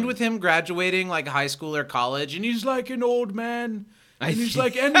 Doesn't it end with him graduating like high school or college and he's like an old man and he's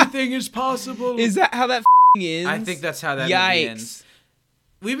like anything is possible? Is that how that ends? I think that's how that movie ends.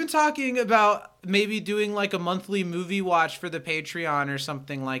 We've been talking about maybe doing like a monthly movie watch for the Patreon or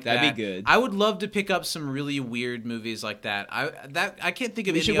something like that. That'd be good. I would love to pick up some really weird movies like that. I can't think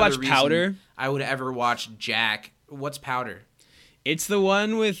of any other watch reason Powder. I would ever watch Jack. What's Powder? It's the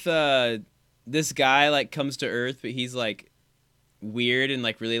one with this guy like comes to Earth, but he's like weird and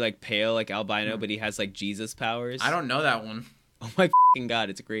like really like pale, like albino, but he has like Jesus powers. I don't know that one. Oh my god,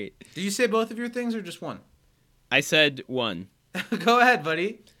 it's great. Did you say both of your things or just one? I said one. Go ahead,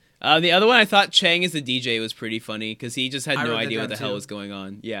 buddy. The other one, I thought Chang as the DJ was pretty funny because he just had no idea what the hell too. was going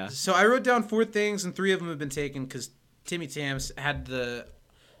on. Yeah. So I wrote down 4 things and 3 of them have been taken because Timmy Tams had the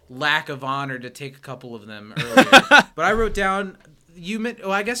lack of honor to take a couple of them earlier. But I wrote down,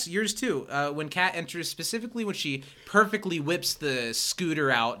 I guess yours too. When Kat enters, specifically when she perfectly whips the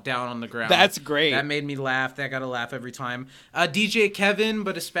scooter out down on the ground. That's great. That made me laugh. That got a laugh every time. DJ Kevin,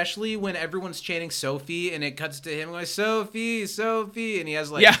 but especially when everyone's chanting Sophie and it cuts to him going, Sophie, Sophie, and he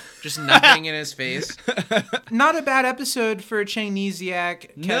has like just nothing in his face. Not a bad episode for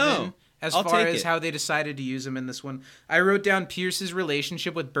Changnesiac Kevin. No. As far as how they decided to use him in this one. I wrote down Pierce's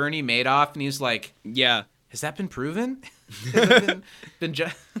relationship with Bernie Madoff, and he's like, yeah. Has that been proven? I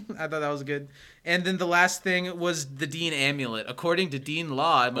thought that was good. And then the last thing was the Dean amulet. According to Dean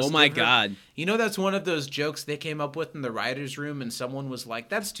Law, it must oh my god! You know that's one of those jokes they came up with in the writers' room, and someone was like,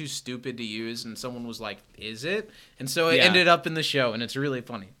 "That's too stupid to use," and someone was like, "Is it?" And so it ended up in the show, and it's really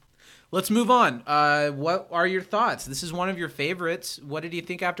funny. Let's move on. What are your thoughts? This is one of your favorites. What did you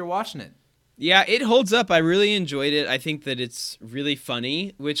think after watching it? Yeah, it holds up. I really enjoyed it. I think that it's really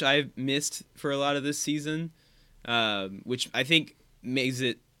funny, which I've missed for a lot of this season, which I think makes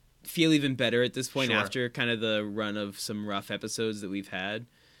it feel even better at this point after kind of the run of some rough episodes that we've had.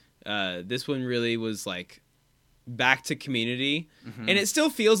 This one really was like back to Community, and it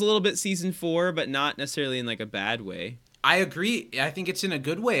still feels a little bit season 4, but not necessarily in like a bad way. I agree. I think it's in a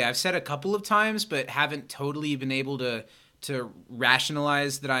good way. I've said a couple of times, but haven't totally been able to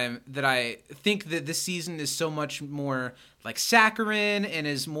rationalize that I think that this season is so much more like saccharine and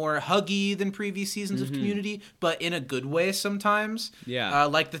is more huggy than previous seasons of Community, but in a good way sometimes. Yeah.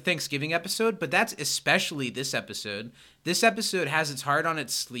 Like the Thanksgiving episode, but that's especially this episode. This episode has its heart on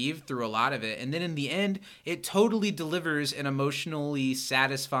its sleeve through a lot of it, and then in the end, it totally delivers an emotionally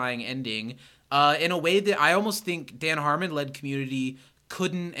satisfying ending in a way that I almost think Dan Harmon led Community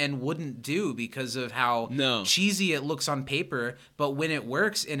couldn't and wouldn't do because of how cheesy it looks on paper, but when it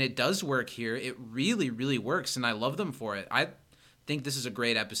works, and it does work here, it really, really works, and I love them for it. I think this is a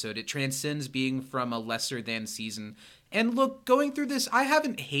great episode. It transcends being from a lesser than season. And look, going through this, I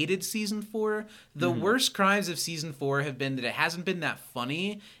haven't hated season 4. The worst crimes of season 4 have been that it hasn't been that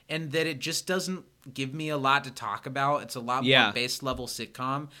funny and that it just doesn't give me a lot to talk about. It's a lot more base level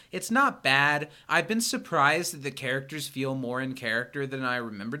sitcom. It's not bad. I've been surprised that the characters feel more in character than I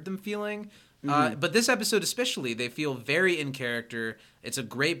remembered them feeling. But this episode especially, they feel very in character. It's a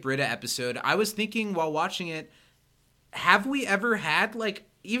great Britta episode. I was thinking while watching it, have we ever had like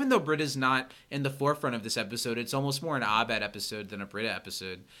even though Britta's not in the forefront of this episode, it's almost more an Abed episode than a Britta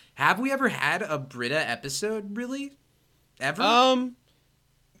episode. Have we ever had a Britta episode, really? Ever?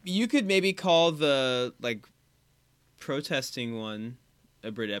 You could maybe call the, like, protesting one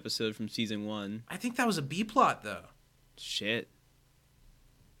a Britta episode from season 1. I think that was a B-plot, though. Shit.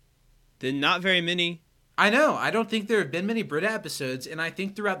 Then not very many. I know. I don't think there have been many Britta episodes, and I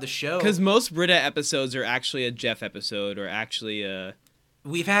think throughout the show... Because most Britta episodes are actually a Jeff episode, or actually a...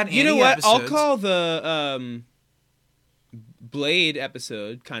 We've had Annie You know what? episodes. I'll call the Blade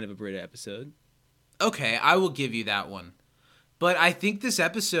episode kind of a Britta episode. Okay, I will give you that one. But I think this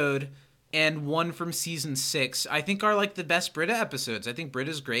episode and one from season 6, I think are like the best Britta episodes. I think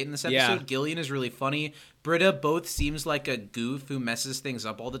Britta's great in this episode. Yeah. Gillian is really funny. Britta both seems like a goof who messes things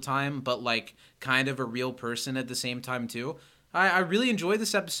up all the time, but like kind of a real person at the same time too. I really enjoy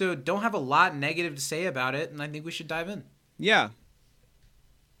this episode. Don't have a lot negative to say about it, and I think we should dive in. Yeah.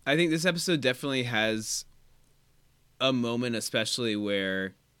 I think this episode definitely has a moment, especially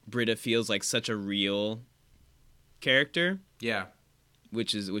where Britta feels like such a real character. Yeah.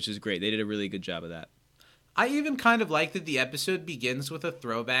 Which is great. They did a really good job of that. I even kind of like that the episode begins with a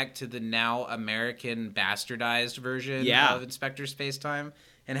throwback to the now American bastardized version of Inspector Spacetime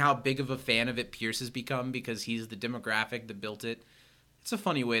and how big of a fan of it Pierce has become because he's the demographic that built it. It's a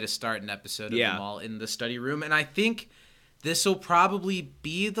funny way to start an episode of them all in the study room. And I think this will probably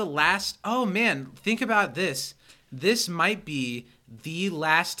be the last... Oh, man, think about this. This might be the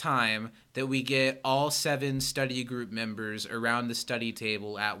last time that we get all 7 study group members around the study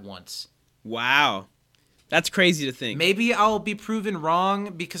table at once. Wow. That's crazy to think. Maybe I'll be proven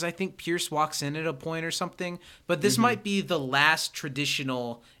wrong because I think Pierce walks in at a point or something. But this might be the last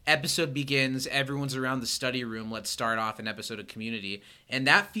traditional episode begins, everyone's around the study room, let's start off an episode of Community. And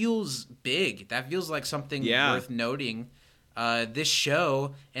that feels big. That feels like something worth noting. This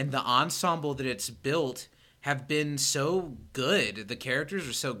show and the ensemble that it's built have been so good. The characters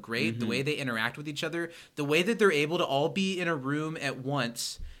are so great. The way they interact with each other, the way that they're able to all be in a room at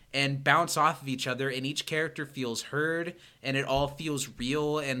once and bounce off of each other, and each character feels heard, and it all feels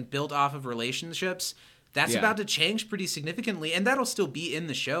real and built off of relationships. That's about to change pretty significantly, and that'll still be in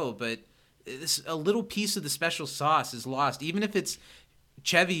the show, but a little piece of the special sauce is lost. Even if it's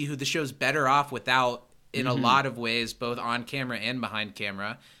Chevy, who the show's better off without in a lot of ways, both on camera and behind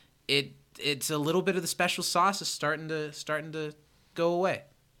camera, it's a little bit of the special sauce is starting to go away.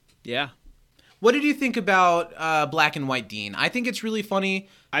 Yeah. What did you think about Black and White Dean? I think it's really funny.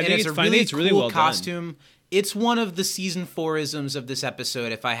 I think it's a funny. really It's really cool well done. costume. It's one of the season 4-isms of this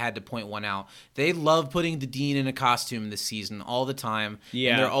episode, if I had to point one out. They love putting the Dean in a costume this season all the time.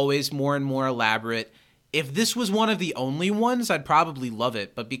 Yeah. And they're always more and more elaborate. If this was one of the only ones, I'd probably love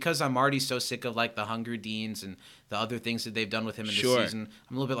it. But because I'm already so sick of like the Hunger Deans and the other things that they've done with him in this season,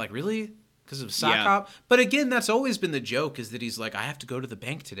 I'm a little bit like, really? Because of sock hop? But again, that's always been the joke, is that he's like, I have to go to the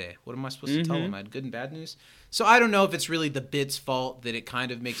bank today. What am I supposed to tell him? I had good and bad news? So I don't know if it's really the bit's fault that it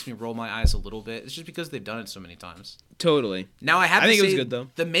kind of makes me roll my eyes a little bit. It's just because they've done it so many times. Totally. Now I have to think say, it was good, though.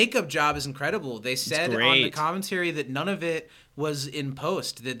 The makeup job is incredible. They said on the commentary that none of it was in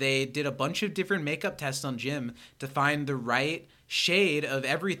post, that they did a bunch of different makeup tests on Jim to find the right shade of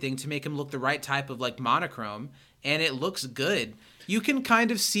everything to make him look the right type of like monochrome, and it looks good. You can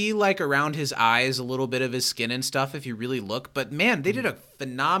kind of see like around his eyes a little bit of his skin and stuff if you really look, but man, they did a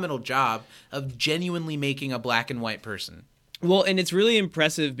phenomenal job of genuinely making a black and white person. Well, and it's really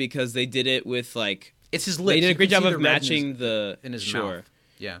impressive because they did it with like it's his lips. They did a You great can job see of the red matching the in his sure. mouth.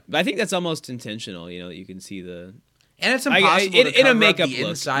 Yeah, but I think that's almost intentional. You know, that you can see the. And it's impossible to in a cover makeup up the look,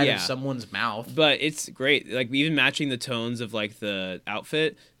 inside of someone's mouth. But it's great. Like, even matching the tones of, like, the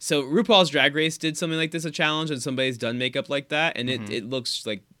outfit. So RuPaul's Drag Race did something like this, a challenge, and somebody's done makeup like that, and it looks,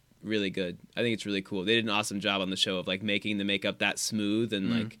 like, really good. I think it's really cool. They did an awesome job on the show of, like, making the makeup that smooth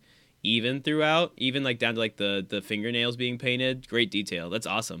and, like, even throughout. Even, like, down to, like, the fingernails being painted. Great detail. That's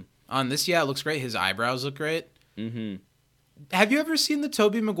awesome. On this, it looks great. His eyebrows look great. Mm-hmm. Have you ever seen the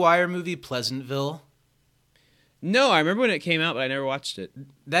Tobey Maguire movie Pleasantville? No, I remember when it came out, but I never watched it.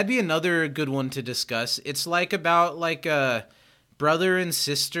 That'd be another good one to discuss. It's like about like a brother and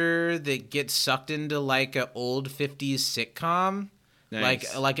sister that get sucked into like an old 50s sitcom.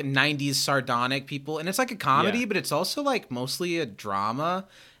 Nice. Like a 90s sardonic people. And it's like a comedy, but it's also like mostly a drama.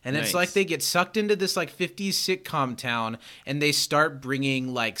 And it's like they get sucked into this like 50s sitcom town, and they start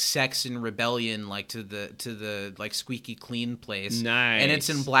bringing like sex and rebellion like to the like squeaky clean place. Nice. And it's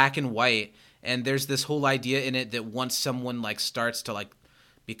in black and white. And there's this whole idea in it that once someone like starts to like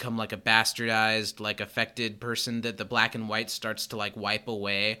become like a bastardized, like affected person that the black and white starts to like wipe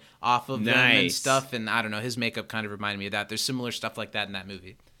away off of them and Nice. stuff. And I don't know, his makeup kind of reminded me of that. There's similar stuff like that in that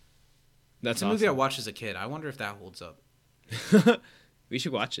movie. That's It's a movie I awesome. watched as a kid. I wonder if that holds up. We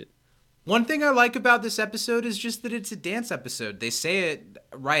should watch it. One thing I like about this episode is just that it's a dance episode. They say it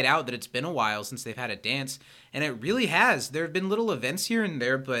right out that it's been a while since they've had a dance, and it really has. There have been little events here and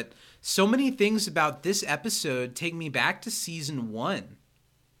there, but so many things about this episode take me back to season 1.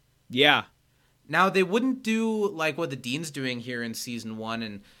 Yeah. Now, they wouldn't do like what the Dean's doing here in season 1,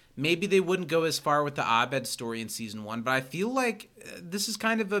 and maybe they wouldn't go as far with the Abed story in season 1, but I feel like this is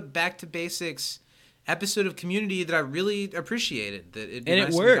kind of a back to basics episode of Community that I really appreciated. That it'd be And it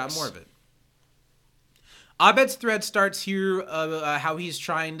nice if we got works. more of it. Abed's thread starts here how he's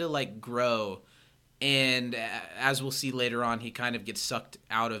trying to like grow, and as we'll see later on, he kind of gets sucked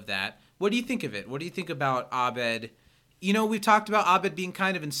out of that. What do you think of it? What do you think about Abed? You know, we've talked about Abed being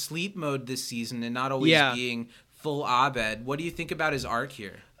kind of in sleep mode this season and not always being full Abed. What do you think about his arc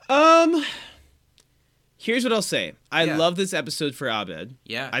here? Here's what I'll say. I Yeah. love this episode for Abed.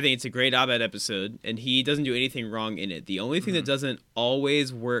 Yeah. I think it's a great Abed episode, and he doesn't do anything wrong in it. The only thing that doesn't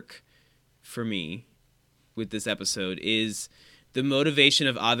always work for me with this episode is the motivation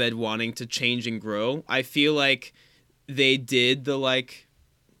of Abed wanting to change and grow. I feel like they did the like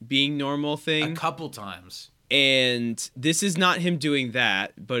being normal A thing, couple times. and this is not him doing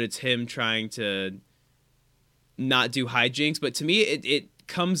that, but it's him trying to not do hijinks. But to me, it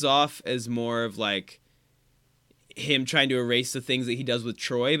comes off as more of like him trying to erase the things that he does with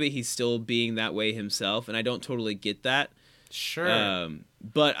Troy, but he's still being that way himself, and I don't totally get that. Sure.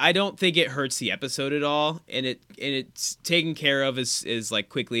 But I don't think it hurts the episode at all, and it's taken care of as like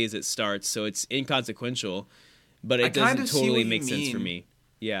quickly as it starts, so it's inconsequential, but I it kind doesn't of see what totally you make sense for mean. me.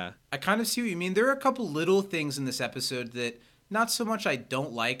 Yeah. I kind of see what you mean. There are a couple little things in this episode that not so much I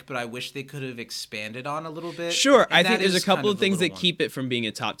don't like, but I wish they could have expanded on a little bit. Sure, And I that think there's is a couple kind of things the that little one. keep it from being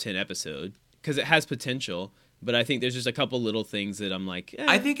a top 10 episode, because it has potential, but I think there's just a couple little things that I'm like,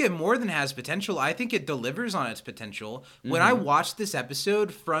 I think it more than has potential. I think it delivers on its potential. When I watched this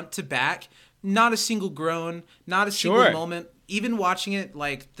episode front to back, not a single groan, not a single Sure. moment. Even watching it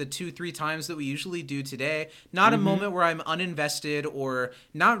like the 2-3 times that we usually do today, not a moment where I'm uninvested or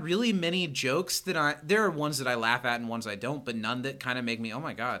not really many jokes that there are ones that I laugh at and ones I don't, but none that kind of make me, oh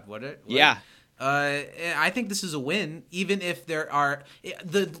my God, what? Yeah. I think this is a win, even if there are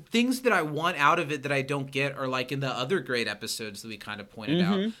the things that I want out of it that I don't get are like in the other great episodes that we kind of pointed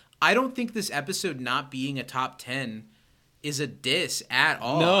out. I don't think this episode not being a top 10 is a diss at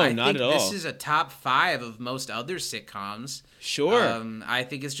all. No, I not think at all. This is a top 5 of most other sitcoms. Sure. I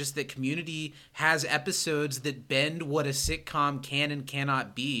think it's just that Community has episodes that bend what a sitcom can and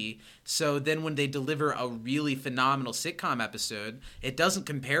cannot be. So then when they deliver a really phenomenal sitcom episode, it doesn't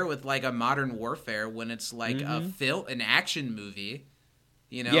compare with like a Modern Warfare when it's like an action movie.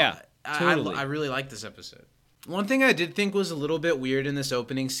 You know? Yeah, totally. I really like this episode. One thing I did think was a little bit weird in this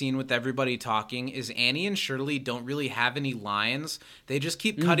opening scene with everybody talking is Annie and Shirley don't really have any lines. They just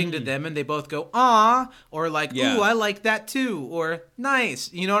keep cutting to them and they both go, "Aw," or like, Yeah. "Ooh, I like that too," or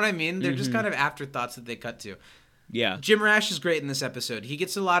 "Nice." You know what I mean? They're just kind of afterthoughts that they cut to. Yeah. Jim Rash is great in this episode. He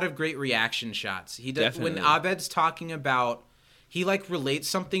gets a lot of great reaction shots. He does when Definitely. Abed's talking about he like relates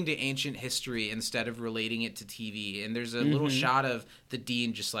something to ancient history instead of relating it to TV. And there's a little shot of the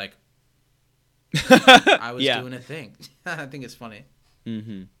Dean just like I was Yeah. doing a thing. I think it's funny.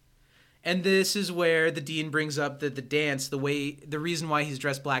 And this is where the Dean brings up that the dance, the reason why he's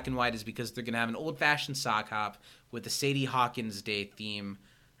dressed black and white is because they're going to have an old-fashioned sock hop with the Sadie Hawkins Day theme,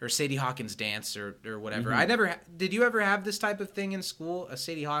 or Sadie Hawkins dance, or whatever. I never did you ever have this type of thing in school, a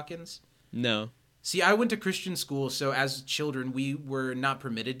Sadie Hawkins? No. See, I went to Christian school, so as children, we were not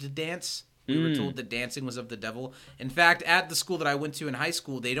permitted to dance. We were told that dancing was of the devil. In fact, at the school that I went to in high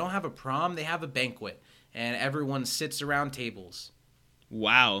school, they don't have a prom, they have a banquet. And everyone sits around tables.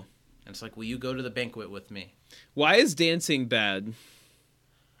 Wow. And it's like, will you go to the banquet with me? Why is dancing bad?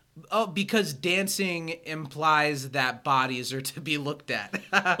 Oh, because dancing implies that bodies are to be looked at.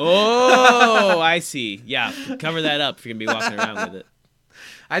 Oh, I see. Yeah. Cover that up if you're going to be walking around with it.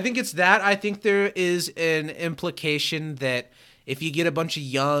 I think it's that. I think there is an implication that if you get a bunch of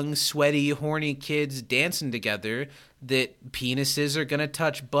young, sweaty, horny kids dancing together, that penises are going to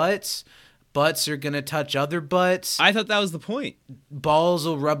touch butts, butts are going to touch other butts, I thought that was the point. balls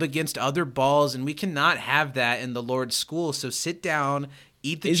will rub against other balls, and we cannot have that in the Lord's school. So sit down,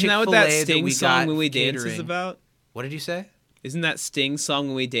 eat the Isn't that Chick-fil-A what that that Sting we song got When We Dance is catering. about? What did you say? Isn't that Sting song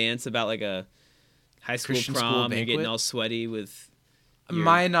When We Dance about like a high school Christian school prom? You're getting banquet? all sweaty with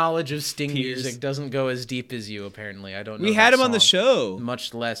My knowledge of Sting peers. music doesn't go as deep as you, apparently. I don't know. We had that him on the song, show.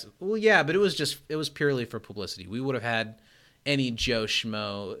 much less. Well, yeah, but it was purely for publicity. We would have had any Joe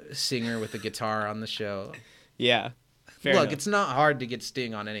Schmo singer with a guitar on the show. Yeah. Fair Look, enough. it's not hard to get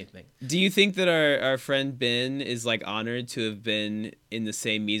Sting on anything. Do you think that our friend Ben is like honored to have been in the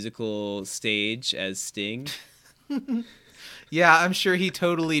same musical stage as Sting? Yeah, I'm sure he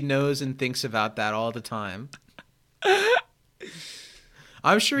totally knows and thinks about that all the time.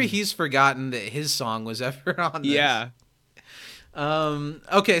 I'm sure he's forgotten that his song was ever on this. Yeah.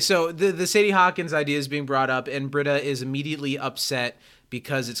 Okay, so the Sadie Hawkins idea is being brought up, and Britta is immediately upset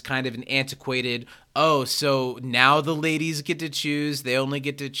because it's kind of an antiquated, oh, so now the ladies get to choose. They only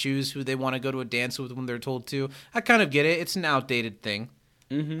get to choose who they want to go to a dance with when they're told to. I kind of get it. It's an outdated thing.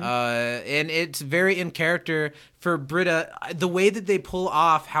 Mm-hmm. And it's very in character for Britta. The way that they pull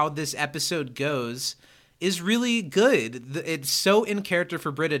off how this episode goes is really good. It's so in character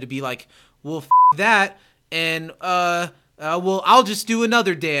for Britta to be like, well, that, and well, I'll just do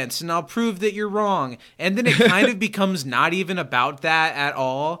another dance and I'll prove that you're wrong. And then it kind of becomes not even about that at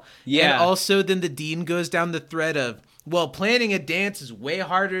all. Yeah. And also then the dean goes down the thread of, well, planning a dance is way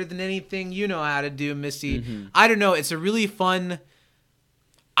harder than anything you know how to do, Missy. Mm-hmm. I don't know. It's a really fun...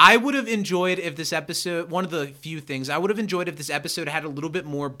 I would have enjoyed if this episode, one of the few things, I would have enjoyed if this episode had a little bit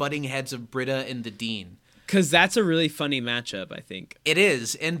more butting heads of Britta and the dean. Because that's a really funny matchup, I think. It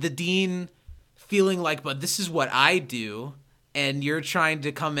is. And the dean feeling like, but this is what I do, and you're trying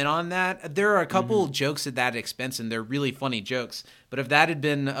to come in on that. There are a couple jokes at that expense, and they're really funny jokes. But if that had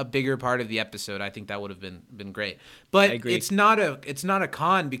been a bigger part of the episode, I think that would have been great. But I agree. it's not a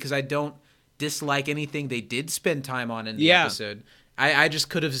con because I don't dislike anything they did spend time on in the Yeah. episode. I just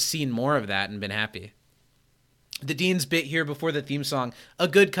could have seen more of that and been happy. The dean's bit here before the theme song, a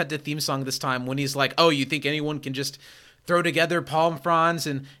good cut to theme song this time when he's like, oh, you think anyone can just throw together palm fronds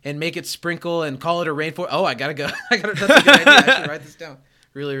and make it sprinkle and call it a rainforest? Oh, I gotta go. That's a good idea. I should write this down.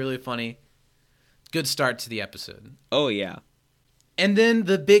 Really, really funny. Good start to the episode. Oh, yeah. And then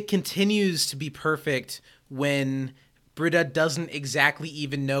the bit continues to be perfect when Britta doesn't exactly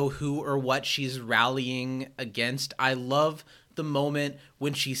even know who or what she's rallying against. I love the moment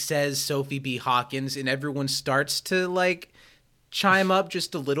when she says Sophie B. Hawkins and everyone starts to like chime up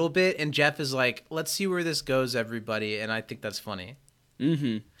just a little bit, and Jeff is like, let's see where this goes, everybody. And I think that's funny.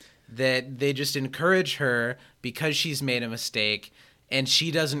 Mm-hmm. That they just encourage her because she's made a mistake, and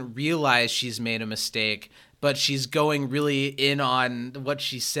she doesn't realize she's made a mistake, but she's going really in on what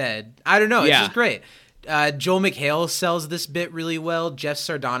she said. I don't know. It's Yeah. just great. Joel McHale sells this bit really well. Jeff's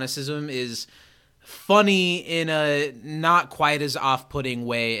sardonicism is funny in a not quite as off-putting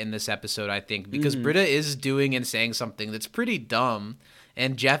way in this episode, I think, because Britta is doing and saying something that's pretty dumb,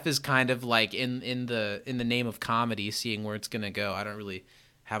 and Jeff is kind of like in the name of comedy, seeing where it's gonna go. I don't really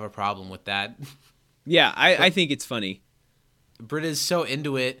have a problem with that. Yeah, I think it's funny. Britta's so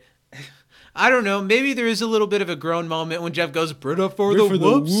into it. I don't know. Maybe there is a little bit of a groan moment when Jeff goes Britta for the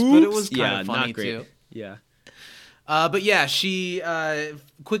whoops, but it was kind of funny not great. too. Yeah. But yeah, she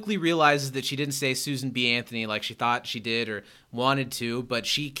quickly realizes that she didn't say Susan B. Anthony like she thought she did or wanted to, but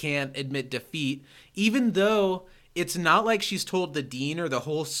she can't admit defeat, even though it's not like she's told the dean or the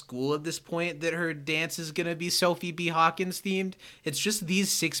whole school at this point that her dance is going to be Sophie B. Hawkins themed. It's just these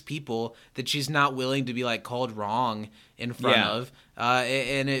 6 people that she's not willing to be like called wrong in front Yeah. of.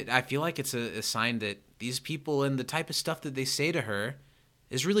 I feel like it's a sign that these people and the type of stuff that they say to her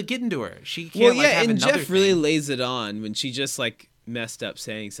is really getting to her. She can't Well, like, yeah, have and another Jeff really thing. lays it on when she just like messed up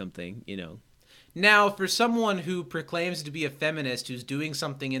saying something, you know. Now, for someone who proclaims to be a feminist who's doing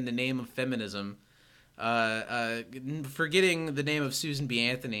something in the name of feminism, forgetting the name of Susan B.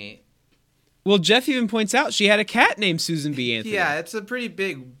 Anthony. Well, Jeff even points out she had a cat named Susan B. Anthony. Yeah, it's a pretty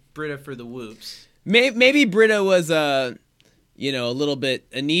big Britta for the whoops. Maybe Britta was a little bit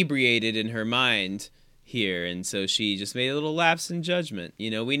inebriated in her mind here, and so she just made a little lapse in judgment.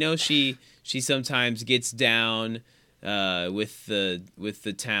 You know, we know she sometimes gets down with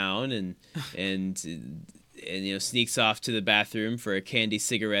the town and you know, sneaks off to the bathroom for a candy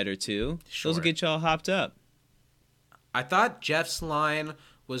cigarette or two. Sure. Those will get you all hopped up. I thought Jeff's line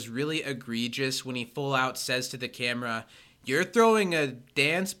was really egregious when he full out says to the camera, "You're throwing a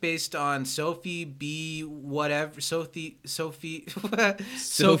dance based on Sophie B. whatever, Sophie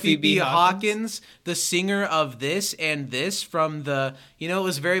B. Hawkins, the singer of this and this from the," you know, it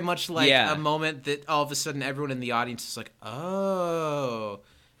was very much like Yeah. a moment that all of a sudden everyone in the audience is like, oh,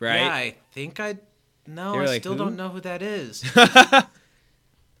 Right? yeah, I think I They're I like, still who? don't know who that is.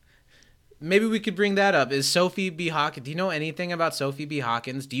 Maybe we could bring that up. Is Sophie B. Hawkins? Do you know anything about Sophie B.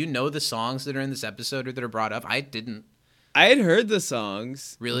 Hawkins? Do you know the songs that are in this episode or that are brought up? I didn't. I had heard the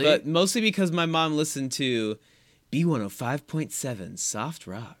songs. Really? But mostly because my mom listened to B105.7 Soft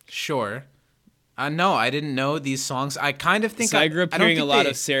Rock. Sure. No, I didn't know these songs. I kind of think So I grew up I don't hearing a think lot they-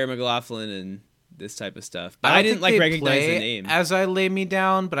 of Sarah McLachlan and this type of stuff. But don't I didn't think they recognize play the name. As I Lay Me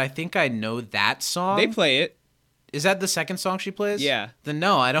Down, but I think I know that song. They play it. Is that the second song she plays? Yeah. Then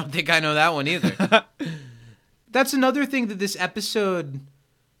no, I don't think I know that one either. That's another thing that this episode,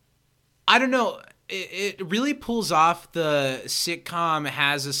 I don't know, it really pulls off the sitcom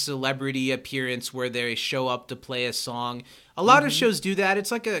has a celebrity appearance where they show up to play a song. A lot of shows do that. It's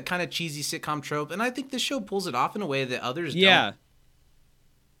like a kind of cheesy sitcom trope, and I think this show pulls it off in a way that others Yeah. don't.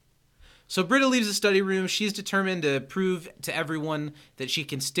 So Britta leaves the study room. She's determined to prove to everyone that she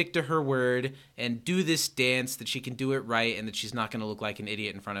can stick to her word and do this dance, that she can do it right, and that she's not going to look like an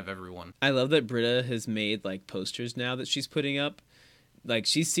idiot in front of everyone. I love that Britta has made like posters now that she's putting up. Like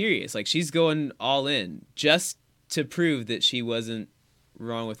she's serious. Like she's going all in just to prove that she wasn't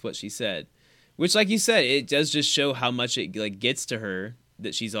wrong with what she said. Which, like you said, it does just show how much it like gets to her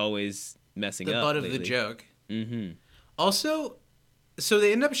that she's always messing The up. butt of lately. the joke. Mm-hmm. Also, so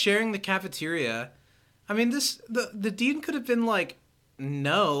they end up sharing the cafeteria. I mean, the dean could have been like,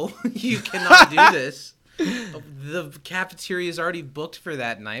 "No, you cannot do this." The cafeteria is already booked for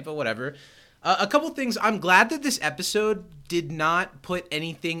that night, but whatever. A couple things. I'm glad that this episode did not put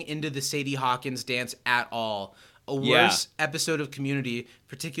anything into the Sadie Hawkins dance at all. A worse episode of Community,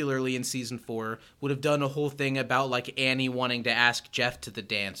 particularly in season 4, would have done a whole thing about like Annie wanting to ask Jeff to the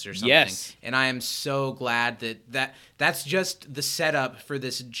dance or something. Yes. And I am so glad that's just the setup for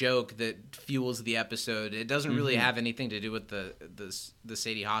this joke that fuels the episode. It doesn't really have anything to do with the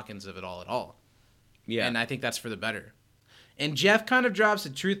Sadie Hawkins of it all at all. Yeah. And I think that's for the better. And Jeff kind of drops a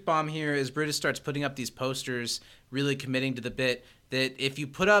truth bomb here as Britta starts putting up these posters, really committing to the bit that if you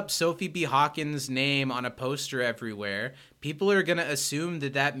put up Sophie B. Hawkins' name on a poster everywhere, people are going to assume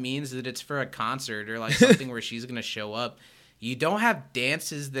that that means that it's for a concert or like something where she's going to show up. You don't have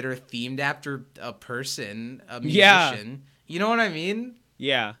dances that are themed after a person, a musician. Yeah. You know what I mean?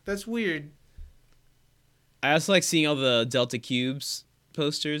 Yeah. That's weird. I also like seeing all the Delta Cubes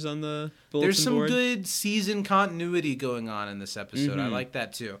posters on the bulletin There's some board. good season continuity going on in this episode. I like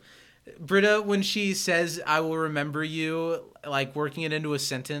that too. Britta, when she says, "I will remember you," like working it into a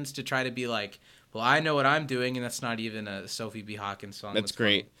sentence to try to be like, well, I know what I'm doing, and that's not even a Sophie B. Hawkins song. That's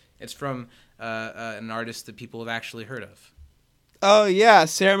great. funny. It's from an artist that people have actually heard of. Oh, yeah.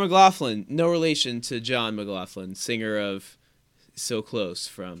 Sarah McLachlan. No relation to John McLaughlin, singer of So Close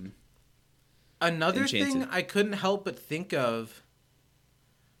from Another thing Enchanted. I couldn't help but think of,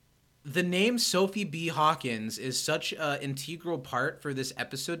 the name Sophie B. Hawkins is such an integral part for this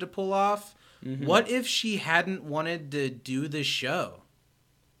episode to pull off. What if she hadn't wanted to do the show?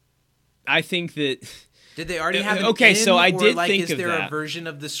 I think that... Did they already have an Okay, in, so I or, did like, think is of there that. a version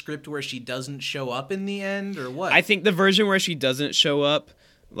of the script where she doesn't show up in the end, or what? I think the version where she doesn't show up,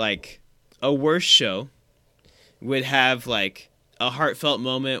 like, a worse show would have, like, a heartfelt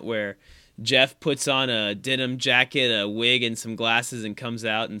moment where Jeff puts on a denim jacket, a wig, and some glasses and comes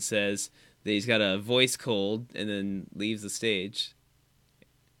out and says that he's got a voice cold and then leaves the stage.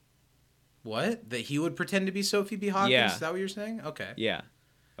 What? That he would pretend to be Sophie B. Hawkins? Yeah. Is that what you're saying? Okay. Yeah.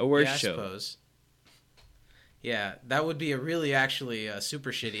 A worse Yeah, I show. suppose. Yeah, that would be a really, actually,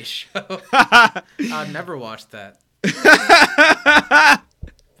 super shitty show. I'd never watch that.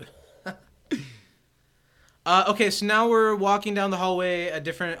 Okay, so now we're walking down the hallway, a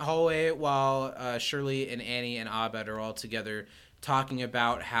different hallway, while Shirley and Annie and Abed are all together talking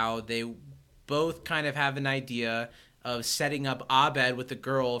about how they both kind of have an idea of setting up Abed with a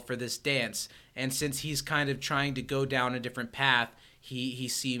girl for this dance. And since he's kind of trying to go down a different path, he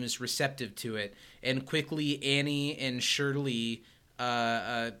seems receptive to it. And quickly, Annie and Shirley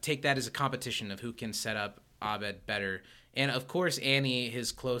take that as a competition of who can set up Abed better. And of course, Annie,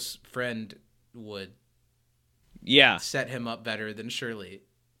 his close friend, would Yeah, set him up better than Shirley.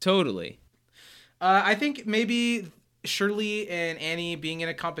 totally. I think maybe Shirley and Annie being in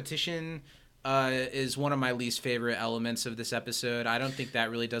a competition is one of my least favorite elements of this episode. I don't think that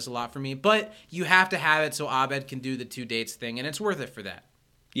really does a lot for me. But you have to have it so Abed can do the 2 dates thing, and it's worth it for that.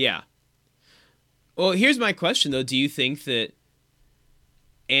 Yeah. Well, here's my question, though. Do you think that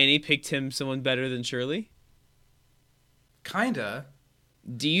Annie picked him someone better than Shirley? Kinda.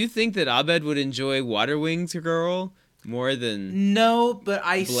 Do you think that Abed would enjoy Water Wings Girl more than... No, but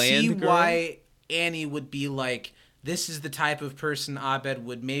I Bland see girl? why Annie would be like, this is the type of person Abed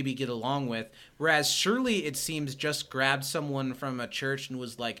would maybe get along with. Whereas Shirley, it seems, just grabbed someone from a church and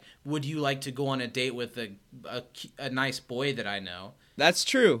was like, would you like to go on a date with a nice boy that I know? That's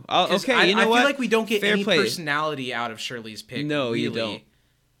true. 'Cause Okay, I you know what? feel like we don't get Fair any play. personality out of Shirley's pick. No, really. you don't.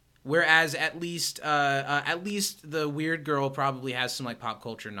 Whereas at least the weird girl probably has some like pop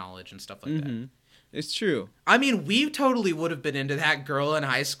culture knowledge and stuff like that. It's true. I mean, we totally would have been into that girl in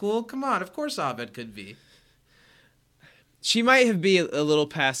high school. Come on, of course Abed could be. She might have been a little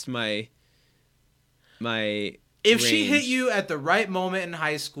past my If she hit range. you at the right moment in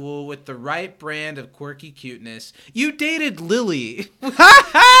high school with the right brand of quirky cuteness, you dated Lily.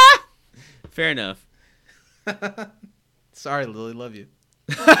 Fair enough. Sorry, Lily, love you.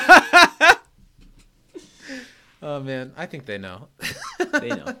 Oh man, I think they know. They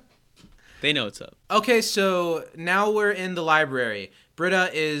know. They know what's up. Okay, so now we're in the library.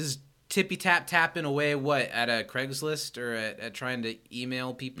 Britta is tapping away at a Craigslist or at trying to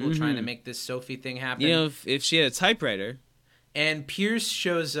email people, trying to make this Sophie thing happen. You know, if she had a typewriter. And Pierce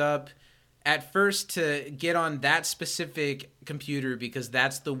shows up at first to get on that specific computer because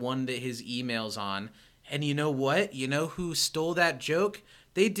that's the one that his email's on. And you know what? You know who stole that joke?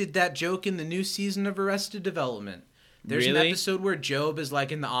 They did that joke in the new season of Arrested Development. There's an Really? episode where Job is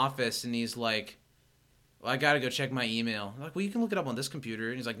like in the office and he's like, well, I gotta go check my email. I'm like, well, you can look it up on this computer.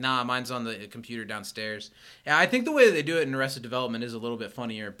 And he's like, nah, mine's on the computer downstairs. And I think the way they do it in Arrested Development is a little bit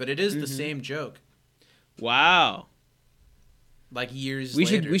funnier, but it is the same joke. Wow. Like years We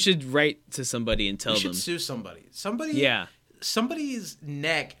later. should write to somebody and tell We them. should sue somebody. Yeah. Somebody's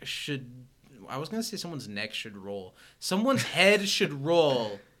neck should. I was gonna say someone's neck should roll. Someone's head should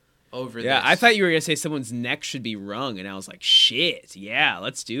roll over this. Yeah, I thought you were gonna say someone's neck should be wrung, and I was like, shit, yeah,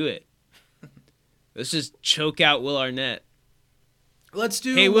 let's do it. Let's just choke out Will Arnett. Let's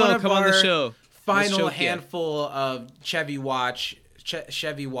do. Hey, Will, one of come on the our show. Let's Final choke ya. handful of Chevy washes.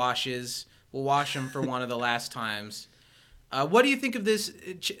 We'll wash them for one of the last times. What do you think of this?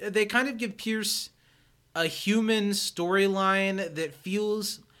 They kind of give Pierce a human storyline that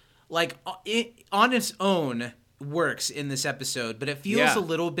feels like on its own works in this episode, but it feels a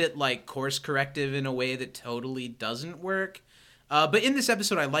little bit like course corrective in a way that totally doesn't work. But in this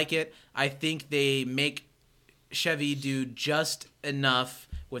episode, I like it. I think they make Chevy do just enough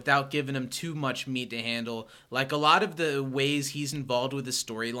without giving him too much meat to handle. Like a lot of the ways he's involved with the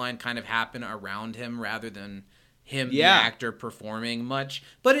storyline kind of happen around him rather than him, the actor, performing much.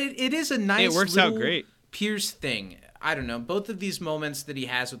 But it is a nice It works out little great. Pierce thing. I don't know. Both of these moments that he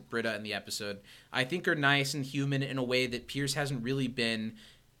has with Britta in the episode, I think are nice and human in a way that Pierce hasn't really been.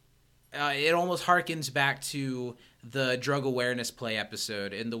 It almost harkens back to the drug awareness play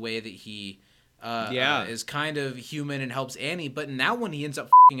episode in the way that he is kind of human and helps Annie. But in that one, he ends up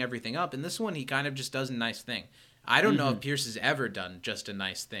f***ing everything up. In this one, he kind of just does a nice thing. I don't know if Pierce has ever done just a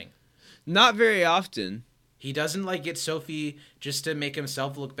nice thing. Not very often. He doesn't like get Sophie just to make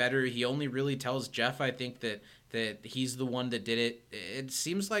himself look better. He only really tells Jeff, I think, that he's the one that did it. It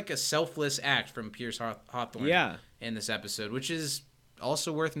seems like a selfless act from Pierce Hawthorne in this episode, which is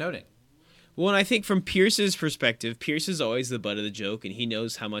also worth noting. Well, and I think from Pierce's perspective, Pierce is always the butt of the joke, and he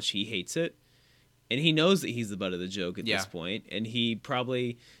knows how much he hates it. And he knows that he's the butt of the joke at this point, and he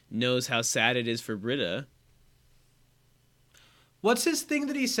probably knows how sad it is for Britta. What's his thing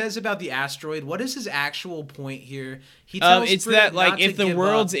that he says about the asteroid? What is his actual point here? He tells It's Britta that, like, not if to the give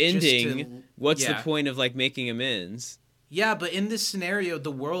world's up, just ending, to- what's the point of, like, making amends? Yeah, but in this scenario,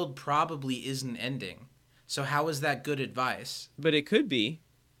 the world probably isn't ending. So how is that good advice? But it could be.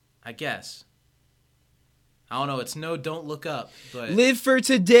 I guess. I don't know. It's don't look up. But Live for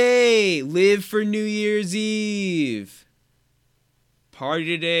today. Live for New Year's Eve. Party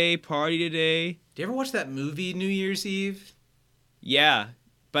today. Party today. Do you ever watch that movie New Year's Eve? Yeah,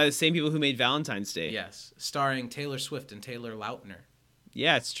 by the same people who made Valentine's Day. Yes, starring Taylor Swift and Taylor Lautner.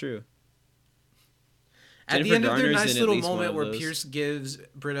 Yeah, it's true. At the Jennifer end of their Garner's nice in at little least one moment of where those. Pierce gives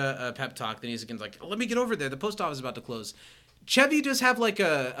Britta a pep talk, then he's again like, let me get over there. The post office is about to close. Chevy does have like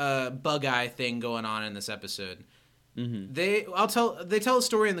a bug eye thing going on in this episode. Mm-hmm. They tell a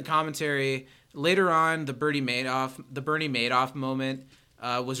story in the commentary later on. The Bernie Madoff moment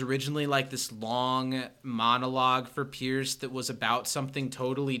was originally like this long monologue for Pierce that was about something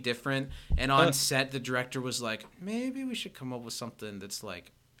totally different. And on set, the director was like, maybe we should come up with something that's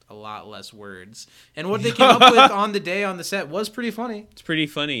like a lot less words. And what they came up with on the day on the set was pretty funny. It's pretty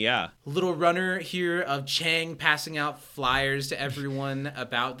funny, yeah. Little runner here of Chang passing out flyers to everyone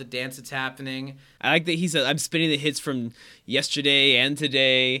about the dance that's happening. I like that he said, I'm spinning the hits from yesterday and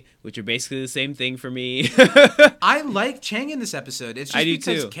today, which are basically the same thing for me. I like Chang in this episode. It's just I do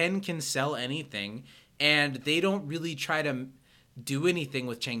because too. Ken can sell anything, and they don't really try to do anything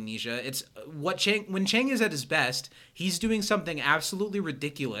with Changnesia. It's when Chang is at his best, he's doing something absolutely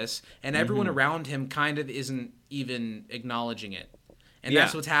ridiculous, and everyone around him kind of isn't even acknowledging it. And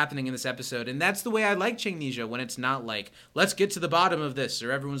that's what's happening in this episode. And that's the way I like Changnesia, when it's not like, let's get to the bottom of this,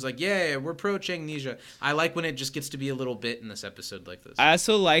 or everyone's like, yeah, we're pro Changnesia. I like when it just gets to be a little bit in this episode like this. I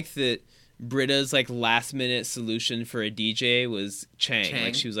also like that Britta's like last minute solution for a DJ was Chang.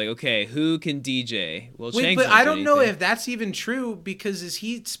 Like she was like, okay, who can DJ? Well, wait, Chang's but not I don't doing know anything. if that's even true, because is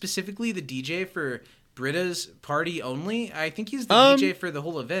he specifically the DJ for Britta's party only? I think he's the DJ for the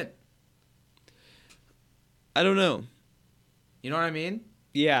whole event. I don't know. You know what I mean?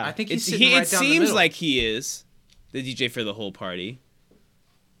 Yeah, I think he's sitting right it down the seems middle. like he is the DJ for the whole party,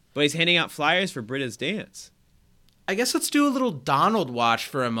 but he's handing out flyers for Britta's dance. I guess let's do a little Donald watch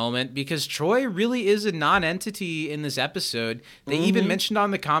for a moment, because Troy really is a non-entity in this episode. They even mentioned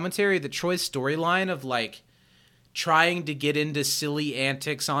on the commentary that Troy's storyline of like trying to get into silly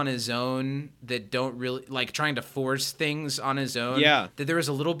antics on his own that don't really like trying to force things on his own. Yeah, that there was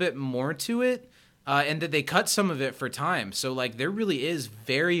a little bit more to it. And that they cut some of it for time. So, like, there really is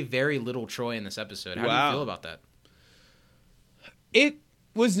very, very little Troy in this episode. How do you feel about that? It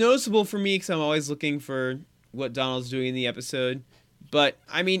was noticeable for me because I'm always looking for what Donald's doing in the episode. But,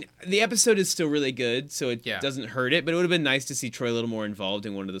 I mean, the episode is still really good, so it doesn't hurt it. But it would have been nice to see Troy a little more involved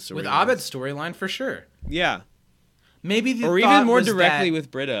in one of the storylines. With Abed's storyline, for sure. Yeah. Maybe the or thought even more was directly that,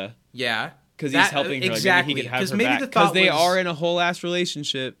 with Britta. Yeah. Because he's helping her. Exactly. Like, maybe he could have her maybe back. the Because thought they was, are in a whole-ass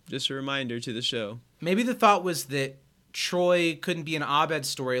relationship. Just a reminder to the show. Maybe the thought was that Troy couldn't be an Abed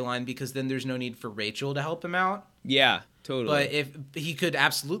storyline because then there's no need for Rachel to help him out. Yeah, totally. But if he could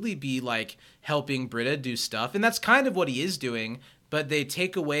absolutely be, like, helping Britta do stuff, and that's kind of what he is doing, but they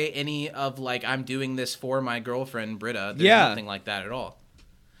take away any of, like, I'm doing this for my girlfriend, Britta. There's nothing like that at all.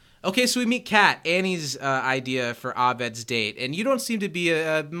 Okay, so we meet Kat, Annie's idea for Abed's date, and you don't seem to be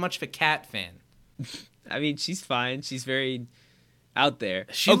much of a Kat fan. I mean, she's fine. She's very out there.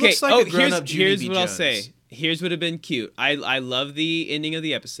 She looks like a grown-up Junie Here's B. what I'll Jones. say. Here's what would have been cute. I love the ending of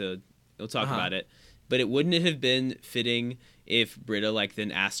the episode. We'll talk about it. But it wouldn't have been fitting if Britta like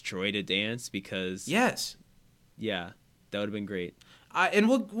then asked Troy to dance because yes, yeah, that would have been great. And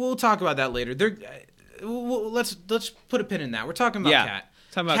we'll talk about that later. Let's put a pin in that. We're talking about Kat.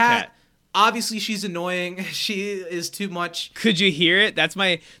 Talking about Kat. Obviously, she's annoying. She is too much. Could you hear it? That's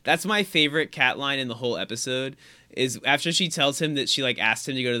my favorite Kat line in the whole episode. Is after she tells him that she like asked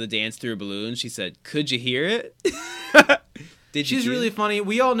him to go to the dance through a balloon, she said, "Could you hear it?" She's really funny.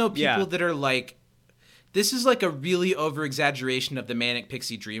 We all know people that are like, this is like a really over exaggeration of the manic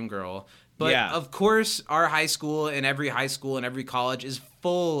pixie dream girl. But of course, our high school and every high school and every college is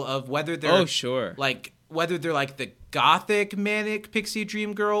full of whether they're whether they're like the gothic manic pixie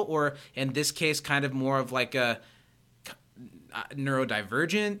dream girl, or in this case, kind of more of like a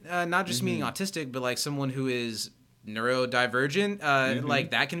neurodivergent, not just meaning autistic, but like someone who is neurodivergent.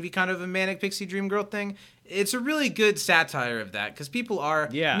 Like that can be kind of a manic pixie dream girl thing. It's a really good satire of that because people are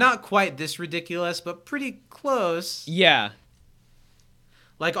not quite this ridiculous, but pretty close. Yeah.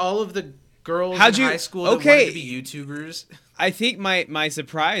 Like all of the girls in high school that wanted to be YouTubers. I think my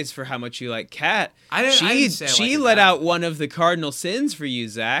surprise for how much you like Kat, she let out one of the cardinal sins for you,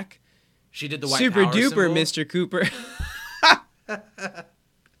 Zach. She did the white super power duper, symbol. Mr. Cooper.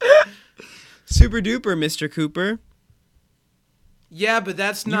 Super duper, Mr. Cooper. Yeah, but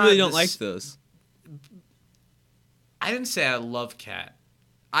that's not. You really don't like those. I didn't say I love Kat.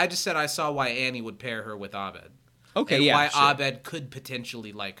 I just said I saw why Annie would pair her with Abed. Okay, and why sure. Abed could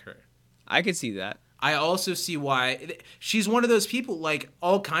potentially like her. I could see that. I also see why she's one of those people, like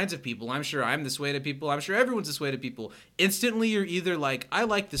all kinds of people. I'm sure I'm this way to people. I'm sure everyone's this way to people. Instantly, you're either like, I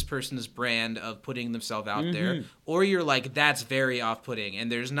like this person's brand of putting themselves out there, or you're like, that's very off-putting,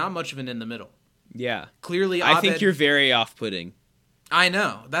 and there's not much of an in the middle. Yeah. Clearly, I think you're very off-putting. I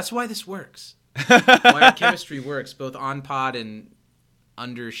know. That's why this works. Why our chemistry works, both on pod and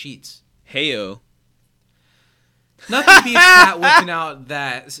under sheets. Heyo. Nothing beats Kat whipping out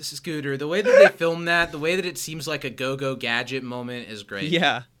that scooter. The way that they film that, the way that it seems like a go-go gadget moment is great.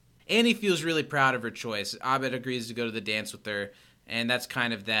 Yeah. Annie feels really proud of her choice. Abed agrees to go to the dance with her, and that's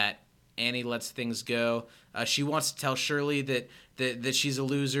kind of that. Annie lets things go. She wants to tell Shirley that she's a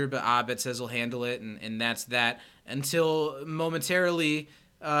loser, but Abed says he'll handle it, and that's that. Until momentarily,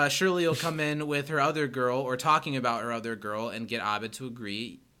 Shirley will come in with her other girl, or talking about her other girl, and get Abed to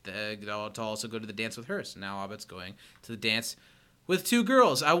agree to also go to the dance with her. So now Abed's going to the dance with two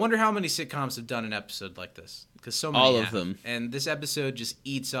girls. I wonder how many sitcoms have done an episode like this, because so many all have. of them. And this episode just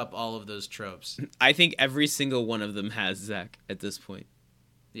eats up all of those tropes. I think every single one of them has Zach at this point.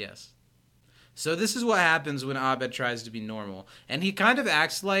 Yes. So this is what happens when Abed tries to be normal. And he kind of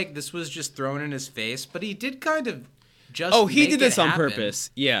acts like this was just thrown in his face, but he did kind of just he make did it this on happen.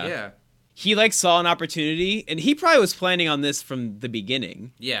 purpose. Yeah. Yeah. he like saw an opportunity, and he probably was planning on this from the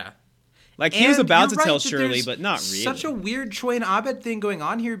beginning. Yeah. Like he was And about to you're tell right that Shirley, there's but not really. Such a weird Troy and Abed thing going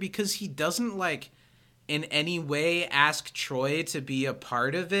on here because he doesn't like in any way ask Troy to be a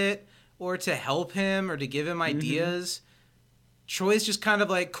part of it or to help him or to give him ideas. Troy's just kind of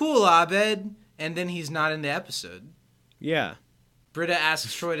like, cool, Abed, and then he's not in the episode. Yeah. Britta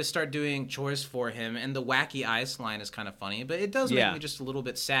asks Troy to start doing chores for him, and the wacky ice line is kind of funny, but it does make me just a little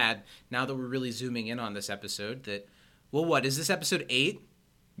bit sad now that we're really zooming in on this episode that, well, what, is this episode 8?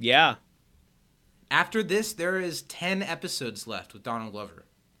 Yeah. After this, there is 10 episodes left with Donald Glover.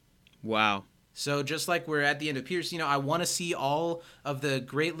 Wow. So just like we're at the end of Pierce, I want to see all of the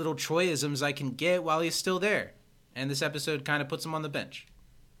great little Troyisms I can get while he's still there. And this episode kind of puts him on the bench.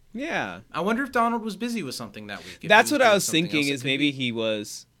 Yeah. I wonder if Donald was busy with something that week. That's what I was thinking is maybe he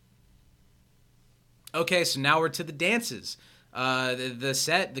was. Okay, so now we're to the dances.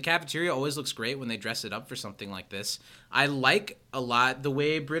 The cafeteria always looks great when they dress it up for something like this. I like a lot the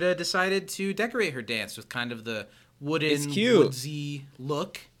way Britta decided to decorate her dance with kind of the wooden, woodsy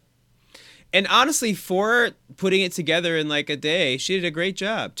look. And honestly, for putting it together in like a day, she did a great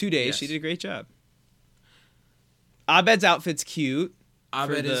job. 2 days, she did a great job. Abed's outfit's cute.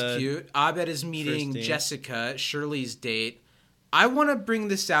 Abed is cute. Abed is meeting Jessica, Shirley's date. I want to bring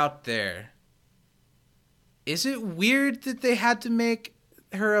this out there. Is it weird that they had to make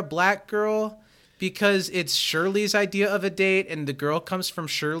her a black girl because it's Shirley's idea of a date and the girl comes from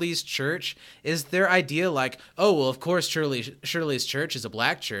Shirley's church? Is their idea like, oh, well, of course Shirley's church is a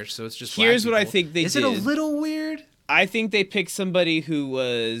black church, so it's just black Here's people. what I think they did. Is it a little weird? I think they picked somebody who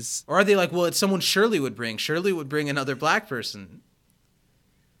was... Or are they like, well, it's someone Shirley would bring. Shirley would bring another black person.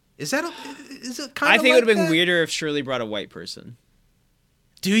 Is it kind of I think it would have been weirder if Shirley brought a white person.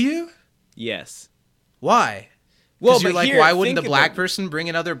 Do you? Yes. Why? Well, but you're like, why wouldn't the black person bring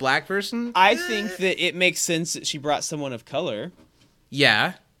another black person? I think that it makes sense that she brought someone of color.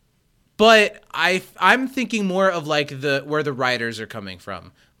 Yeah. But I'm thinking more of like where the writers are coming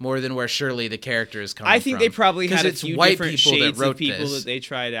from, more than where Shirley the character is coming from. I think they probably had a few white different people shades that wrote of people this. that they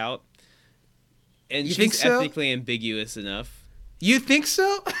tried out. And you she's think so? ethnically ambiguous enough. You think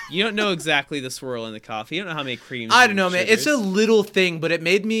so? You don't know exactly the swirl in the coffee. You don't know how many creams. I don't know, man. Sugars. It's a little thing, but it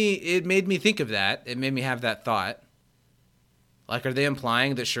made me think of that. It made me have that thought. Like, are they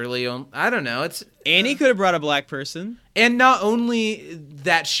implying that Shirley? I don't know. It's Annie could have brought a black person, and not only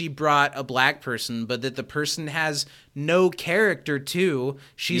that she brought a black person, but that the person has no character too.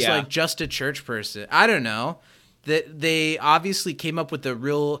 She's like just a church person. I don't know. That they obviously came up with a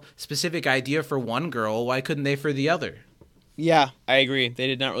real specific idea for one girl. Why couldn't they for the other? Yeah, I agree. They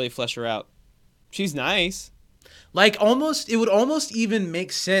did not really flesh her out. She's nice. Like it would almost even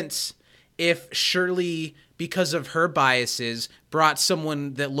make sense if Shirley, because of her biases, brought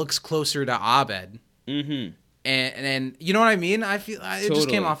someone that looks closer to Abed. Mm-hmm. And you know what I mean? I feel it just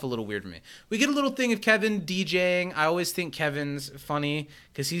came off a little weird to me. We get a little thing of Kevin DJing. I always think Kevin's funny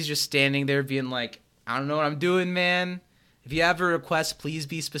because he's just standing there being like, I don't know what I'm doing, man. If you have a request, please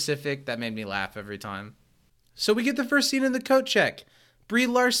be specific. That made me laugh every time. So we get the first scene in the coat check. Brie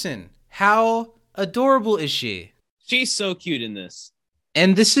Larson. How adorable is she? She's so cute in this.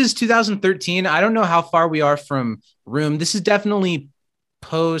 And this is 2013. I don't know how far we are from Room. This is definitely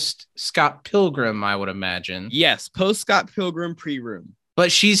post Scott Pilgrim, I would imagine. Yes, post Scott Pilgrim, pre-Room.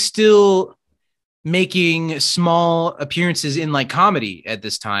 But she's still making small appearances in like comedy at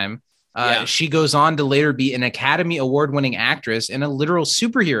this time. She goes on to later be an Academy Award-winning actress and a literal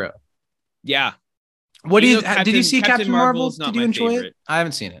superhero. Yeah. Did you see Captain Marvel? Did you enjoy it? I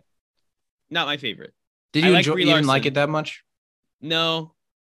haven't seen it. Not my favorite. Did you enjoy? You didn't like it that much? No.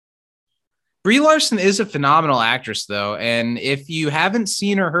 Brie Larson is a phenomenal actress, though, and if you haven't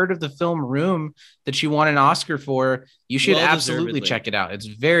seen or heard of the film Room that she won an Oscar for, you should absolutely check it out. It's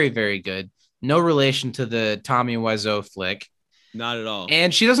very, very good. No relation to the Tommy Wiseau flick. Not at all.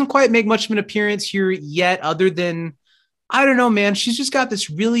 And she doesn't quite make much of an appearance here yet, other than, I don't know, man. She's just got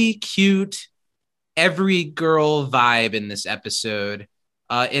this really cute, every girl vibe in this episode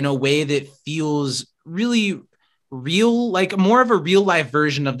in a way that feels really real, like more of a real life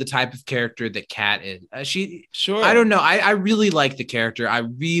version of the type of character that Kat is. I don't know. I really like the character. I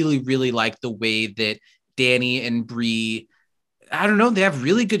really, really like the way that Danny and Brie, I don't know, they have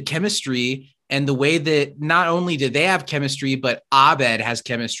really good chemistry. And the way that not only do they have chemistry, but Abed has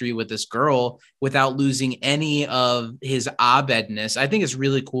chemistry with this girl without losing any of his Abedness. I think it's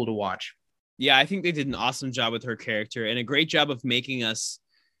really cool to watch. Yeah, I think they did an awesome job with her character and a great job of making us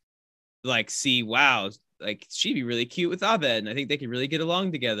like see, wow, like she'd be really cute with Abed. And I think they could really get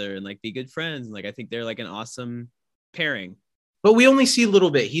along together and like be good friends. And like, I think they're like an awesome pairing. But we only see a little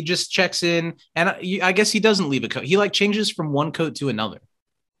bit. He just checks in, and I guess he doesn't leave a coat. He like changes from one coat to another.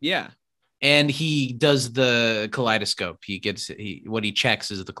 Yeah. And he does the kaleidoscope. What he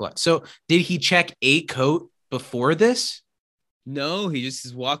checks is the kaleidoscope. So did he check a coat before this? No, he just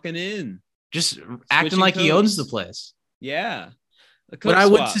is walking in. Just acting like he owns the place. Yeah. When I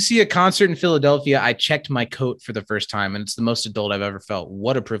went to see a concert in Philadelphia, I checked my coat for the first time, and it's the most adult I've ever felt.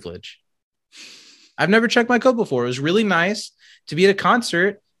 What a privilege. I've never checked my coat before. It was really nice to be at a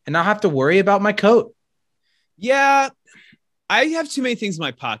concert and not have to worry about my coat. Yeah. I have too many things in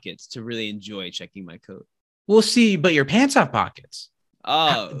my pockets to really enjoy checking my coat. We'll see, but your pants have pockets.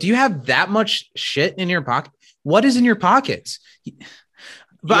 Oh. Do you have that much shit in your pocket? What is in your pockets?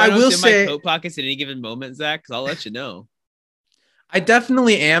 But I will say, my coat pockets at any given moment, Zach, because I'll let you know. I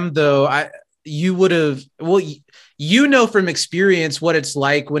definitely am, though. You would have, well, you know from experience what it's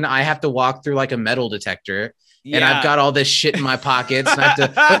like when I have to walk through like a metal detector. Yeah. And I've got all this shit in my pockets, and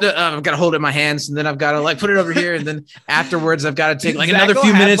I've got to hold it in my hands, and then I've got to like put it over here, and then afterwards I've got to take like another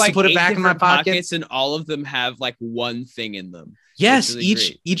few minutes to put it back in my pockets. And all of them have like one thing in them. Yes,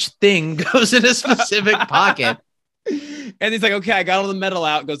 really each thing goes in a specific pocket. And he's like, okay, I got all the metal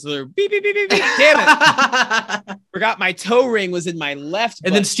out. Goes to the beep, beep, beep, beep, beep. Damn it. Forgot my toe ring was in my left.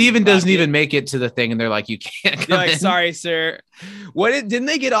 And then Steven doesn't even make it to the thing. And they're like, you can't come like, in. Sorry, sir. Didn't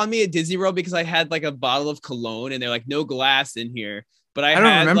they get on me at Disney World because I had like a bottle of cologne and they're like, no glass in here. But I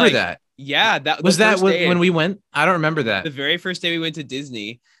don't remember that. Yeah. That was that when we went. I don't remember that. The very first day we went to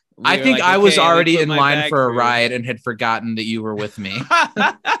Disney. I think like, I was already in line for a ride and had forgotten that you were with me.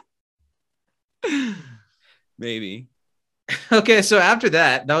 Maybe. Okay, so after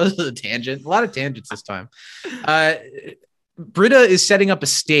that was a tangent. A lot of tangents this time. Britta is setting up a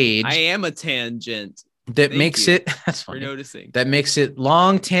stage. I am a tangent. That makes it. That's funny. For noticing. That makes it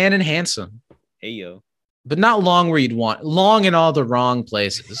long, tan, and handsome. Hey yo. But not long where you'd want. Long in all the wrong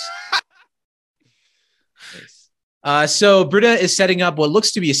places. Nice. So Britta is setting up what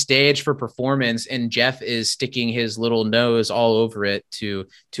looks to be a stage for performance, and Jeff is sticking his little nose all over it to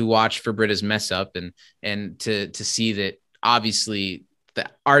watch for Britta's mess up and to see that. Obviously, the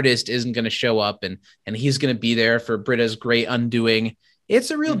artist isn't going to show up and he's going to be there for Britta's great undoing.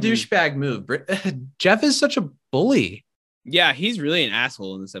 It's a real douchebag move. Jeff is such a bully. Yeah, he's really an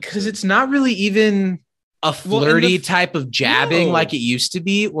asshole in this episode. Because it's not really even a flirty type of jabbing like it used to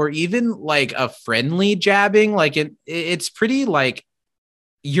be, or even like a friendly jabbing. Like it's pretty like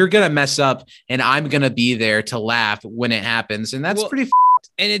you're going to mess up and I'm going to be there to laugh when it happens. And that's pretty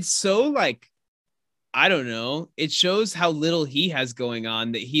and it's so like, I don't know. It shows how little he has going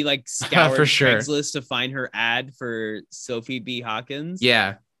on that he like scoured Craigslist to find her ad for Sophie B. Hawkins.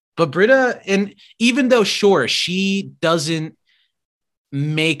 Yeah. But Britta, and even though, sure, she doesn't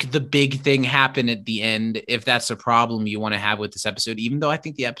make the big thing happen at the end, if that's a problem you want to have with this episode, even though I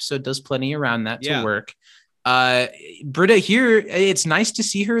think the episode does plenty around that to work. Britta here, it's nice to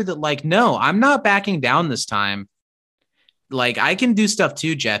see her that like, no, I'm not backing down this time. Like, I can do stuff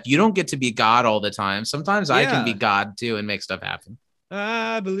too, Jeff. You don't get to be God all the time. Sometimes I can be God too and make stuff happen.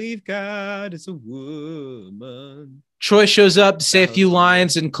 I believe God is a woman. Troy shows up to say a few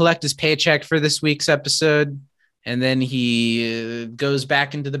lines and collect his paycheck for this week's episode. And then he goes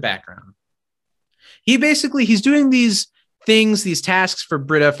back into the background. He's doing these things, these tasks for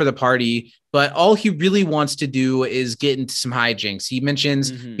Britta for the party, but all he really wants to do is get into some hijinks. He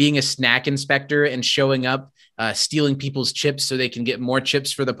mentions being a snack inspector and showing up, stealing people's chips so they can get more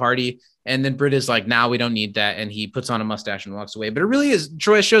chips for the party. And then Britta's like, nah, we don't need that. And he puts on a mustache and walks away. But it really is,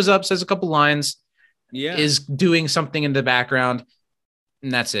 Troy shows up, says a couple lines, is doing something in the background,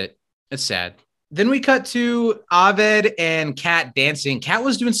 and that's it. It's sad. Then we cut to Abed and Kat dancing. Kat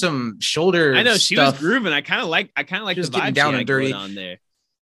was doing some shoulder I know, she stuff. was grooving. I kind of like the vibe down and dirty on there.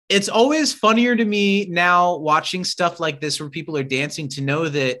 It's always funnier to me now watching stuff like this where people are dancing to know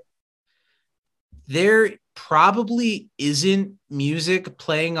that there probably isn't music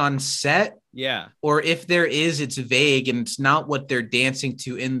playing on set. Yeah. Or if there is, it's vague and it's not what they're dancing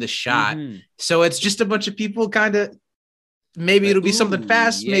to in the shot. So it's just a bunch of people kind of, maybe it'll be something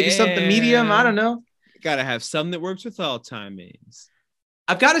fast, maybe something medium. I don't know. Gotta have some that works with all timings.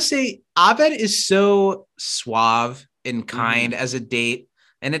 I've got to say, Abed is so suave and kind as a date.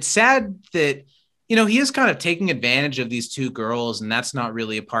 And it's sad that, you know, he is kind of taking advantage of these two girls, and that's not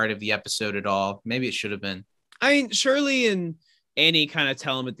really a part of the episode at all. Maybe it should have been. I mean, Shirley and Annie kind of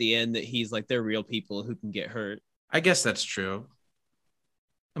tell him at the end that he's like, they're real people who can get hurt. I guess that's true.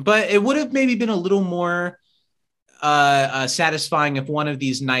 But it would have maybe been a little more satisfying if one of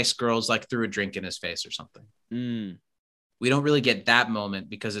these nice girls like threw a drink in his face or something. We don't really get that moment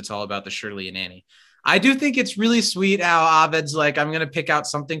because it's all about the Shirley and Annie. I do think it's really sweet how Abed's like, I'm going to pick out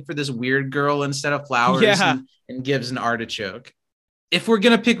something for this weird girl instead of flowers and gives an artichoke. If we're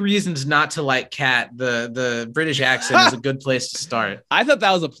going to pick reasons not to like Kat, the British accent is a good place to start. I thought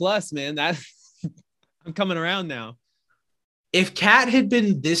that was a plus, man. That I'm coming around now. If Kat had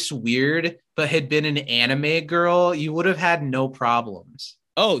been this weird, but had been an anime girl, you would have had no problems.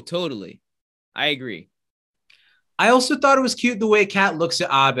 Oh, totally. I agree. I also thought it was cute the way Kat looks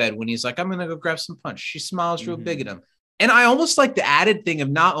at Abed when he's like, I'm going to go grab some punch. She smiles real big at him. And I almost like the added thing of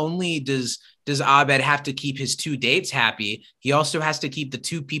not only does Abed have to keep his 2 dates happy, he also has to keep the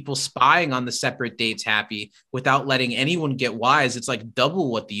 2 people spying on the separate dates happy without letting anyone get wise. It's like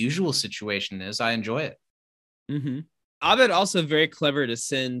double what the usual situation is. I enjoy it. Mm-hmm. Abed also very clever to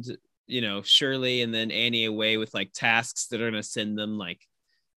send, Shirley and then Annie away with like tasks that are going to send them like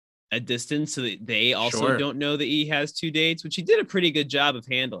a distance so that they also don't know that he has 2 dates, which he did a pretty good job of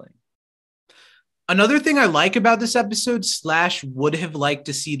handling. Another thing I like about this episode / would have liked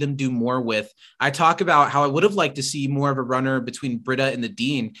to see them do more with, I talk about how I would have liked to see more of a runner between Britta and the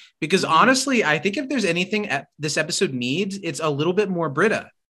Dean, because honestly, I think if there's anything this episode needs, it's a little bit more Britta.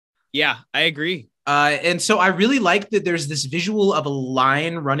 Yeah, I agree. And so I really like that there's this visual of a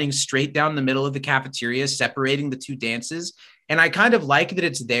line running straight down the middle of the cafeteria, separating the 2 dances. And I kind of like that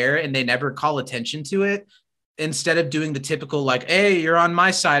it's there and they never call attention to it, instead of doing the typical, like, hey, you're on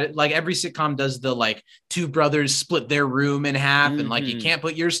my side. Like every sitcom does the like 2 brothers split their room in half and like, you can't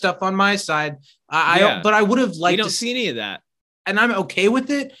put your stuff on my side. But I would have liked to see any of that. And I'm okay with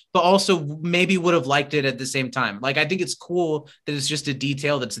it, but also maybe would have liked it at the same time. Like, I think it's cool that it's just a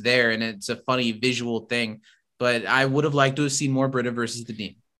detail that's there and it's a funny visual thing, but I would have liked to have seen more Britta versus the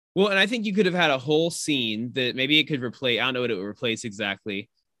Dean. Well, and I think you could have had a whole scene that maybe it could replace. I don't know what it would replace exactly,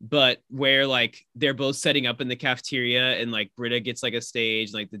 but where like they're both setting up in the cafeteria and like Britta gets like a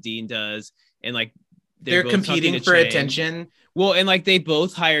stage, like the Dean does, and like they're competing for Chang. Attention. Well, and like they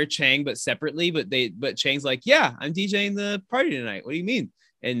both hire Chang, but separately. But Chang's like, yeah, I'm DJing the party tonight. What do you mean?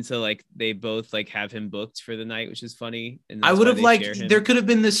 And so like they both like have him booked for the night, which is funny. And I would have liked there could have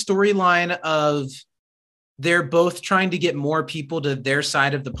been this storyline of they're both trying to get more people to their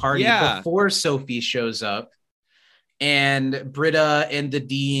side of the party before Sophie shows up. And Britta and the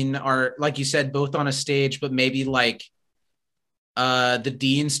Dean are, like you said, both on a stage, but maybe like the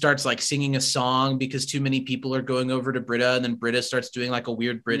Dean starts like singing a song because too many people are going over to Britta, and then Britta starts doing like a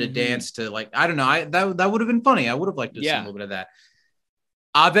weird Britta dance to like, I don't know. That would have been funny. I would have liked to see a little bit of that.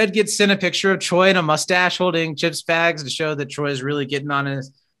 Abed gets sent a picture of Troy in a mustache holding chips bags to show that Troy is really getting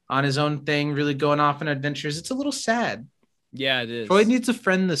on his own thing, really going off on adventures. It's a little sad. Yeah, it is. Troy needs a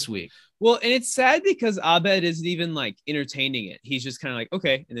friend this week. Well, and it's sad because Abed isn't even like entertaining it. He's just kind of like,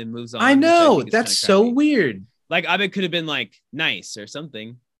 okay, and then moves on. I know. That's so weird. Like Abed could have been like nice or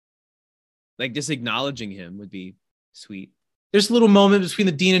something. Like just acknowledging him would be sweet. There's a little moment between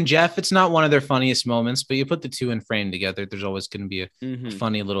the Dean and Jeff. It's not one of their funniest moments, but you put the 2 in frame together, there's always going to be a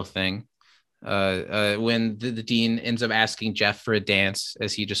funny little thing. When the Dean ends up asking Jeff for a dance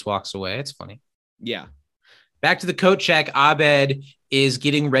as he just walks away. It's funny. Yeah. Back to the coat check. Abed is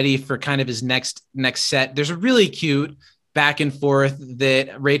getting ready for kind of his next set. There's a really cute back and forth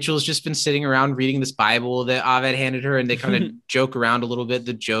that Rachel's just been sitting around reading this Bible that Abed handed her, and they kind of joke around a little bit.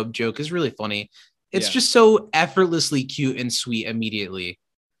 The Job joke is really funny. It's just so effortlessly cute and sweet immediately.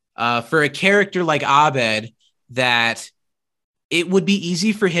 For a character like Abed, that it would be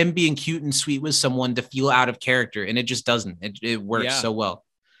easy for him being cute and sweet with someone to feel out of character, and it just doesn't. It works so well.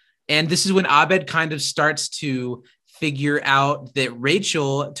 And this is when Abed kind of starts to figure out that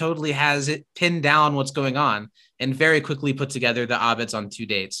Rachel totally has it pinned down what's going on, and very quickly put together the Abeds on 2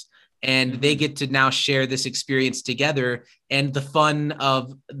 dates. And they get to now share this experience together. And the fun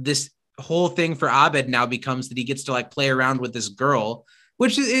of this whole thing for Abed now becomes that he gets to like play around with this girl,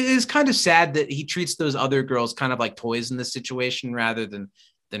 which is kind of sad that he treats those other girls kind of like toys in this situation rather than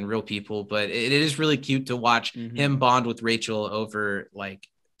real people. But it is really cute to watch him bond with Rachel over like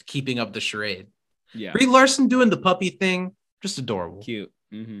keeping up the charade. Yeah. Brie Larson doing the puppy thing, just adorable. Cute.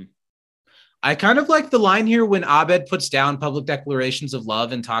 I kind of like the line here when Abed puts down public declarations of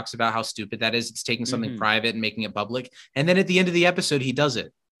love and talks about how stupid that is. It's taking something private and making it public. And then at the end of the episode, he does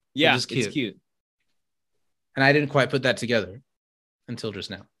it. Yeah, it's cute. And I didn't quite put that together until just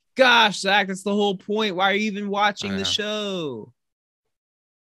now. Gosh, Zach, that's the whole point. Why are you even watching the show?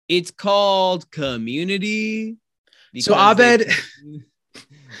 It's called Community. So Abed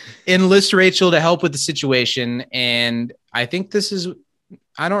enlists Rachel to help with the situation. And I think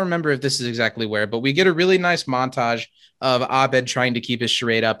I don't remember if this is exactly where, but we get a really nice montage of Abed trying to keep his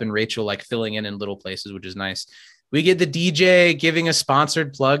charade up and Rachel like filling in little places, which is nice. We get the DJ giving a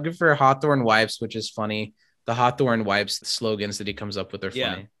sponsored plug for Hawthorne Wipes, which is funny. The Hawthorne Wipes slogans that he comes up with are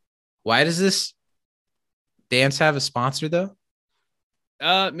funny. Why does this dance have a sponsor though?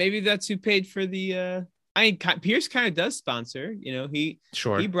 Maybe that's who paid for the. I mean, Pierce kind of does sponsor. He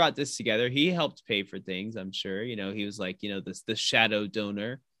brought this together. He helped pay for things. I'm sure. He was like, the shadow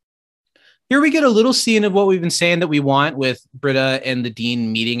donor. Here we get a little scene of what we've been saying that we want, with Britta and the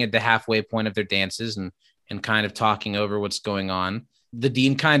Dean meeting at the halfway point of their dances and kind of talking over what's going on. The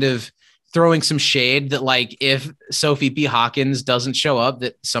Dean kind of throwing some shade that, like, if Sophie B. Hawkins doesn't show up,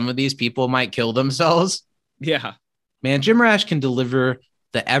 that some of these people might kill themselves. Yeah. Man, Jim Rash can deliver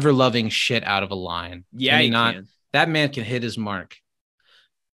the ever-loving shit out of a line. Yeah, he can. That man can hit his mark.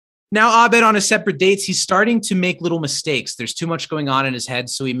 Now, Abed on his separate dates, he's starting to make little mistakes. There's too much going on in his head,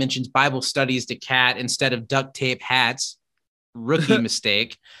 so he mentions Bible studies to Kat instead of duct tape hats. Rookie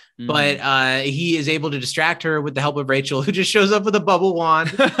mistake. But he is able to distract her with the help of Rachel, who just shows up with a bubble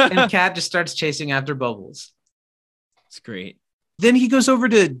wand, and Kat just starts chasing after Bubbles. It's great. Then he goes over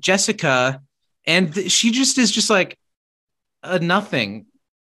to Jessica, and she just is just like a nothing.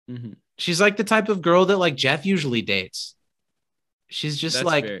 Mm-hmm. She's like the type of girl that like Jeff usually dates. She's just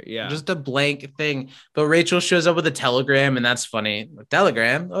just a blank thing. But Rachel shows up with a telegram, and that's funny. A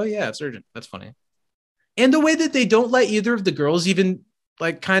telegram? Oh yeah, it's urgent. That's funny. And the way that they don't let either of the girls even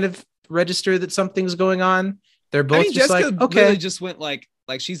like kind of register that something's going on. They're both just Jessica like, okay. Really just went like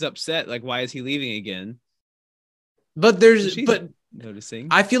she's upset. Like, why is he leaving again? But noticing.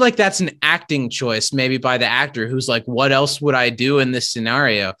 I feel like that's an acting choice, maybe by the actor, who's like, what else would I do in this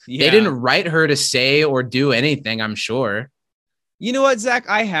scenario? Yeah. They didn't write her to say or do anything, I'm sure. You know what, Zach?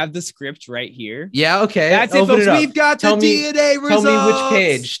 I have the script right here. Yeah, okay. That's it, folks. We've got the DNA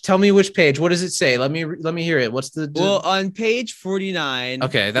results. Tell me which page. What does it say? Let me hear it. What's the... Well, on page 49.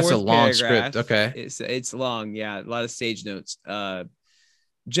 Okay, that's a long script. Okay. It's long. Yeah, a lot of stage notes.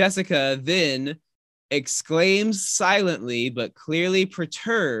 Jessica then exclaims silently but clearly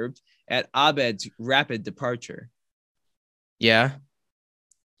perturbed at Abed's rapid departure. Yeah.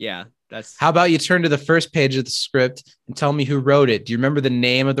 Yeah. How about you turn to the first page of the script and tell me who wrote it? Do you remember the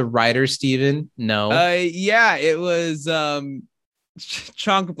name of the writer, Steven? No. Yeah, it was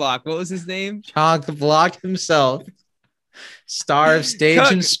Chonk Block. What was his name? Chonk Block himself. Star of stage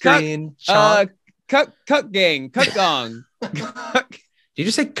and screen. Cuck Gang. Cuck Gong. Did you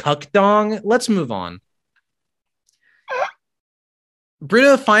just say Cuck Dong? Let's move on.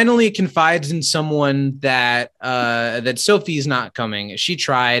 Britta finally confides in someone that Sophie's not coming. She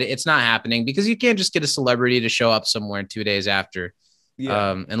tried. It's not happening because you can't just get a celebrity to show up somewhere 2 days after.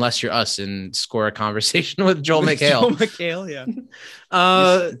 Yeah. Unless you're us and score a conversation with Joel McHale. Joel McHale,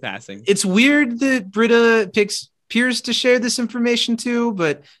 yeah. Passing. It's weird that Britta picks Pierce to share this information to,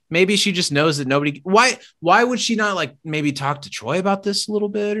 but maybe she just knows that nobody... Why would she not like maybe talk to Troy about this a little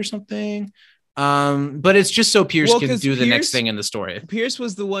bit or something? But it's just so Pierce can do the next thing in the story. Pierce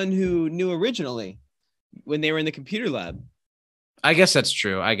was the one who knew originally when they were in the computer lab. I guess that's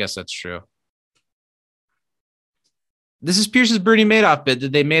true. This is Pierce's Bernie Madoff bit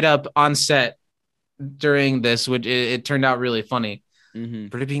that they made up on set during this, which it turned out really funny. Mm-hmm.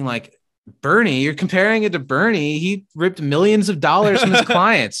 But it being like, Bernie, you're comparing it to Bernie. He ripped millions of dollars from his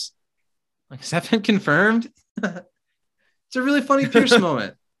clients. Like, has that been confirmed? It's a really funny Pierce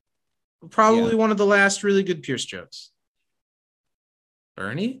moment. Probably one of the last really good Pierce jokes.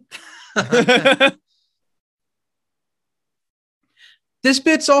 Bernie? This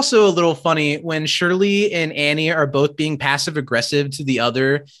bit's also a little funny when Shirley and Annie are both being passive aggressive to the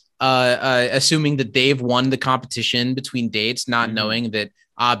other, assuming that they've won the competition between dates, not knowing that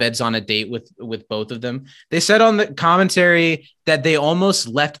Abed's on a date with both of them. They said on the commentary that they almost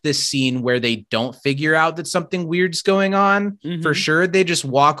left this scene where they don't figure out that something weird's going on. For sure. They just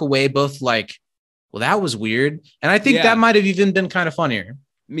walk away both like, well, that was weird. And I think that might have even been kind of funnier.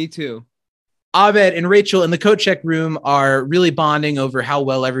 Me too. Abed and Rachel in the coat check room are really bonding over how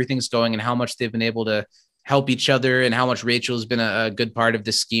well everything's going and how much they've been able to help each other and how much Rachel's been a good part of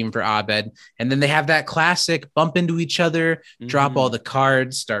this scheme for Abed. And then they have that classic bump into each other, drop all the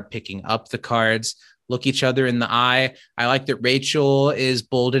cards, start picking up the cards, look each other in the eye. I like that Rachel is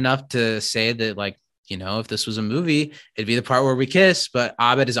bold enough to say that, like, you know, if this was a movie, it'd be the part where we kiss, but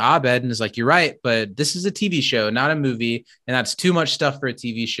Abed is Abed and is like, you're right, but this is a TV show, not a movie. And that's too much stuff for a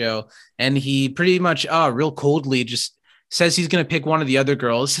TV show. And he pretty much, real coldly just says he's going to pick one of the other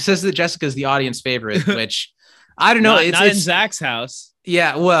girls. Says that Jessica's the audience favorite, which I don't know. It's in Zach's house.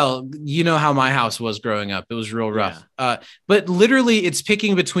 Yeah. Well, you know how my house was growing up. It was real rough. Yeah. But literally it's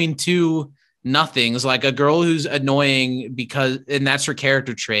picking between two nothings, like a girl who's annoying and that's her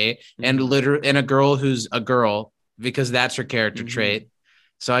character trait, and a girl who's a girl because that's her character Mhm. trait.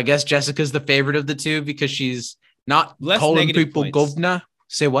 So I guess Jessica's the favorite of the two because she's not Less calling negative people points. govna.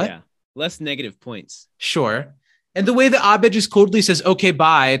 Say what? Yeah. Less negative points. Sure. And the way that Abed just coldly says, okay,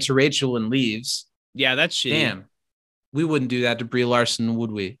 bye to Rachel and leaves. Yeah, that's shitty. Damn. We wouldn't do that to Brie Larson,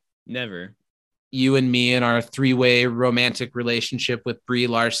 would we? Never. You and me in our 3-way romantic relationship with Brie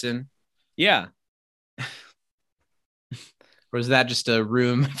Larson. Yeah. Or is that just a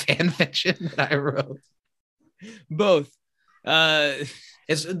Room fan fiction that I wrote? Both.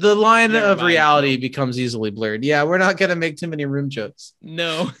 It's the line Never of mind. reality becomes easily blurred. Yeah, we're not gonna make too many Room jokes.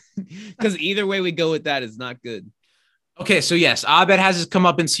 No. Because either way we go with that is not good. Okay, so yes, Abed has his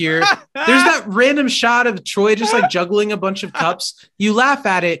comeuppance here. There's that random shot of Troy just like juggling a bunch of cups. You laugh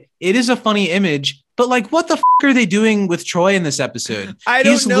at it. It is a funny image, but like, what the are they doing with Troy in this episode? I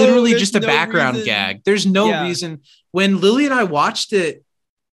don't He's know. literally There's just a no background reason. gag. There's no Yeah. reason. When Lily and I watched it,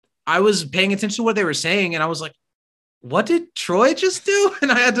 I was paying attention to what they were saying, and I was like, what did Troy just do?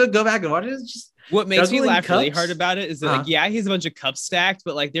 And I had to go back and watch it. It's just What makes me juggling laugh really cups? hard about it is that, like, yeah, he has a bunch of cups stacked,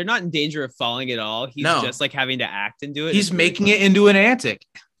 but like they're not in danger of falling at all. He's No. just like having to act and do it. he's It's really making funny. it into an antic.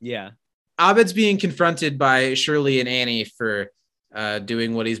 Yeah. Abed's being confronted by Shirley and Annie for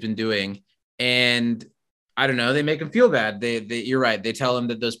doing what he's been doing. And I don't know, they make him feel bad. You're right. They tell him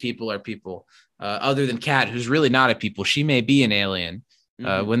that those people are people other than Kat, who's really not a people. She may be an alien.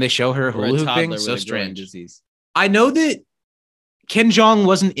 Mhm. When they show her Or a hula hooping, toddler so with a growing strange. disease. I know that Ken Jeong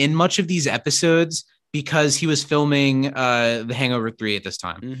wasn't in much of these episodes because he was filming The Hangover 3 at this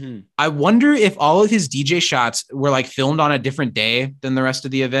time. Mm-hmm. I wonder if all of his DJ shots were like filmed on a different day than the rest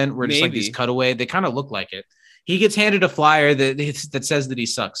of the event, where just like these Maybe. cutaway, they kind of look like it. He gets handed a flyer that says that he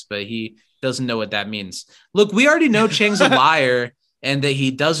sucks, but he doesn't know what that means. Look, we already know Chang's a liar and that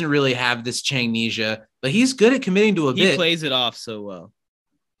he doesn't really have this Changnesia, but he's good at committing to a He bit. plays it off so well.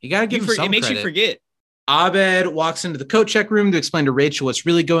 You got to give him some It makes credit. you forget. Abed walks into the coat check room to explain to Rachel what's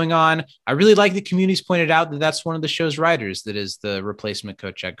really going on. I really like that Community's pointed out that that's one of the show's writers that is the replacement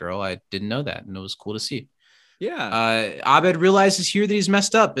coat check girl. I didn't know that, and it was cool to see. Yeah. Abed realizes here that he's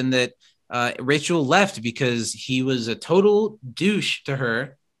messed up and that Rachel left because he was a total douche to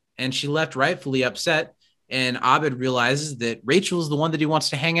her, and she left rightfully upset. And Abed realizes that Rachel is the one that he wants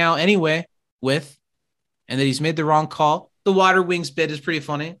to hang out anyway with, and that he's made the wrong call. The water wings bit is pretty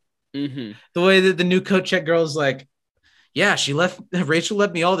funny. Mm-hmm. The way that the new coat check girl is like, yeah, Rachel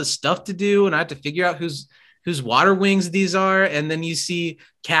left me all this stuff to do, and I had to figure out whose water wings these are. And then you see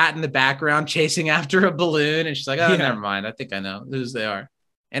Kat in the background chasing after a balloon, and she's like, oh, Yeah. never mind. I think I know whose they are.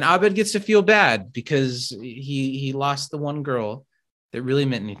 And Abed gets to feel bad because he lost the one girl that really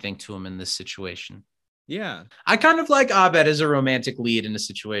meant anything to him in this situation. Yeah. I kind of like Abed as a romantic lead in a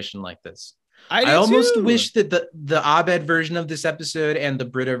situation like this. I I almost too. wish that the Abed version of this episode and the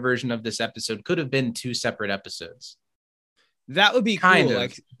Britta version of this episode could have been two separate episodes. That would be Kind cool. of.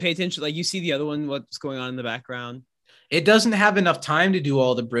 Like, pay attention. Like, you see the other one, what's going on in the background. It doesn't have enough time to do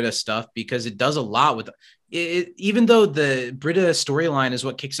all the Britta stuff because it does a lot with it. Even though the Britta storyline is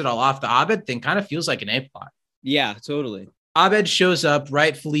what kicks it all off, the Abed thing kind of feels like an A-plot. Yeah, totally. Abed shows up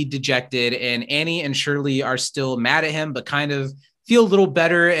rightfully dejected, and Annie and Shirley are still mad at him, but kind of feel a little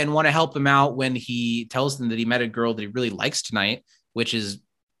better and want to help him out when he tells them that he met a girl that he really likes tonight, which is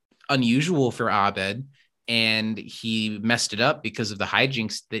unusual for Abed. And he messed it up because of the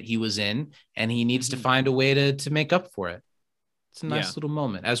hijinks that he was in, and he needs to find a way to make up for it. It's a nice Yeah. little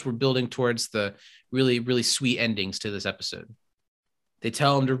moment as we're building towards the really, really sweet endings to this episode. They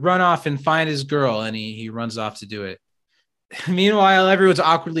tell him to run off and find his girl, and he runs off to do it. Meanwhile, everyone's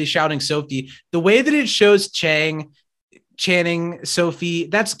awkwardly shouting Sophie. The way that it shows Chang chanting Sophie,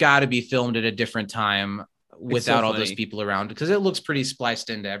 that's got to be filmed at a different time without all those funny. people around, because it looks pretty spliced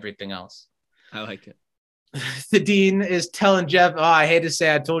into everything else. I like it. The dean is telling Jeff, oh, I hate to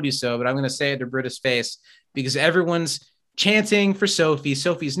say I told you so, but I'm going to say it to Britta's face because everyone's chanting for Sophie.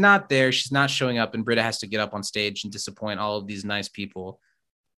 Sophie's not there. She's not showing up, and Britta has to get up on stage and disappoint all of these nice people.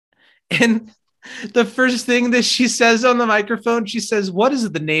 And the first thing that she says on the microphone, she says, what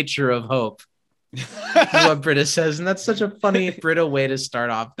is the nature of hope? Is what Britta says. And that's such a funny Britta way to start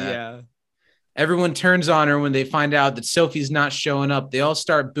off that. Yeah. Everyone turns on her when they find out that Sophie's not showing up. They all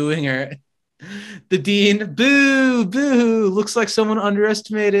start booing her. The dean, boo, boo. Looks like someone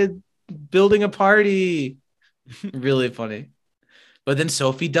underestimated building a party. Really funny. But then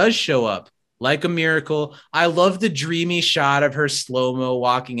Sophie does show up like a miracle. I love the dreamy shot of her slow-mo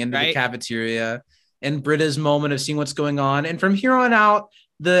walking into the Right. cafeteria and Britta's moment of seeing what's going on. And from here on out,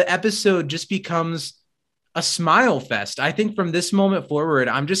 the episode just becomes a smile fest. I think from this moment forward,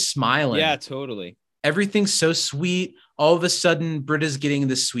 I'm just smiling. Yeah, totally. Everything's so sweet. all of a sudden Britta's getting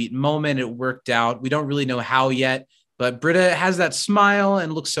this sweet moment. It worked out. We don't really know how yet, but Britta has that smile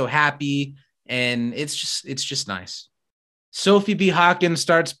and looks so happy. And it's just nice. Sophie B. Hawkins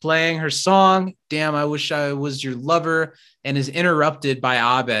starts playing her song, Damn, I Wish I Was Your Lover, and is interrupted by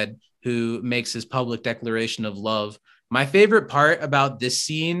Abed, who makes his public declaration of love. My favorite part about this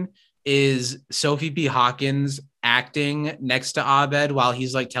scene is Sophie B. Hawkins acting next to Abed while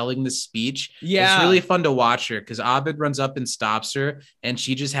he's like telling the speech. Yeah. It's really fun to watch her because Abed runs up and stops her and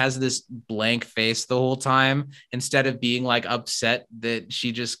she just has this blank face the whole time instead of being like upset that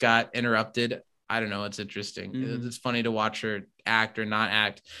she just got interrupted. I don't know. It's interesting. It's funny to watch her act or not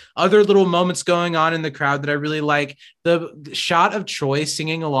act. Other little moments going on in the crowd that I really like. The shot of Troy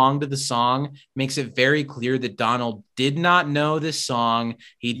singing along to the song makes it very clear that Donald did not know this song.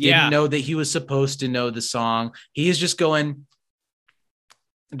 He didn't know that he was supposed to know the song. He is just going,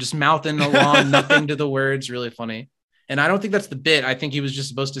 just mouthing along, nothing to the words. Really funny. And I don't think that's the bit. I think he was just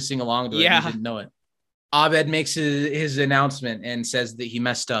supposed to sing along to it. And he didn't know it. Abed makes his announcement and says that he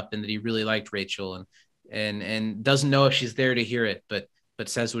messed up and that he really liked Rachel and doesn't know if she's there to hear it, but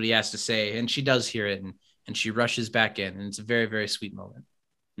says what he has to say. And she does hear it and she rushes back in. And it's a very, very sweet moment.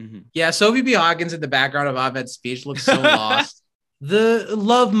 Mm-hmm. Yeah. Sophie B. Hawkins in the background of Abed's speech looks so lost. The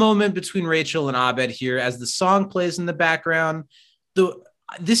love moment between Rachel and Abed here as the song plays in the background.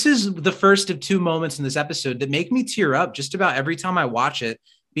 This is the first of two moments in this episode that make me tear up just about every time I watch it.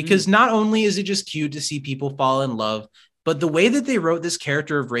 Because not only is it just cute to see people fall in love, but the way that they wrote this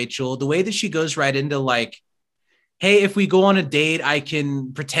character of Rachel, the way that she goes right into like, hey, if we go on a date, I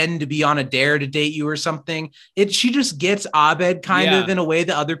can pretend to be on a dare to date you or something. She just gets Abed kind of in a way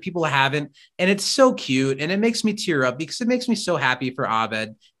that other people haven't. And it's so cute. And it makes me tear up because it makes me so happy for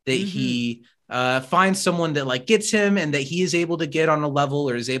Abed that he finds someone that like gets him and that he is able to get on a level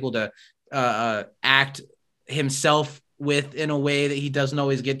or is able to act himself with in a way that he doesn't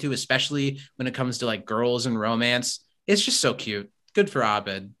always get to, especially when it comes to like girls and romance. It's just so cute. Good for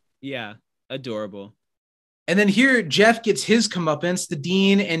Abed. Yeah. Adorable. And then here, Jeff gets his comeuppance. The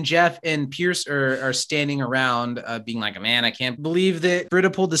dean and Jeff and Pierce are standing around being like, man, I can't believe that Britta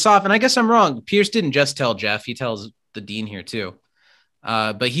pulled this off. And I guess I'm wrong. Pierce didn't just tell Jeff. He tells the dean here too.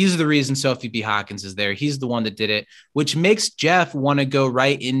 But he's the reason Sophie B. Hawkins is there. He's the one that did it, which makes Jeff want to go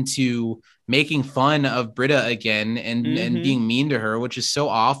right into making fun of Britta again and being mean to her, which is so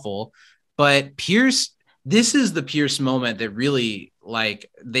awful. But Pierce, this is the Pierce moment that really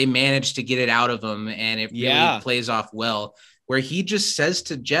like they managed to get it out of him. And it really plays off well, where he just says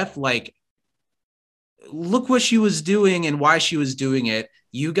to Jeff, like, look what she was doing and why she was doing it.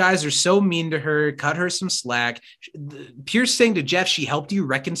 You guys are so mean to her. Cut her some slack. Pierce saying to Jeff, she helped you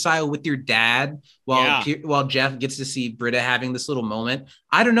reconcile with your dad while Jeff gets to see Britta having this little moment.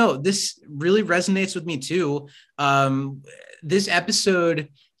 I don't know. This really resonates with me too. This episode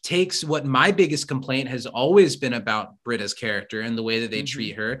takes what my biggest complaint has always been about Britta's character and the way that they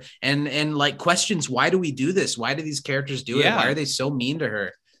treat her and like questions, why do we do this? Why do these characters do it? Why are they so mean to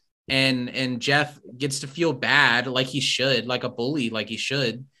her? And Jeff gets to feel bad like he should, like a bully, like he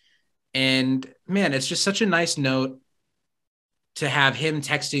should. And man, it's just such a nice note to have him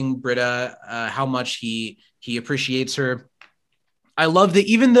texting Britta how much he appreciates her. I love that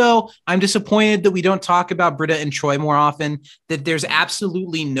even though I'm disappointed that we don't talk about Britta and Troy more often, that there's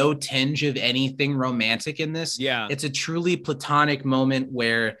absolutely no tinge of anything romantic in this. Yeah. It's a truly platonic moment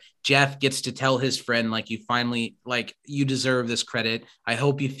where Jeff gets to tell his friend, like, you finally, like, you deserve this credit. I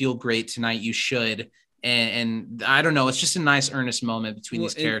hope you feel great tonight. You should. And I don't know. It's just a nice earnest moment between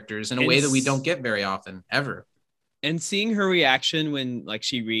these characters in a way that we don't get very often, ever. And seeing her reaction when like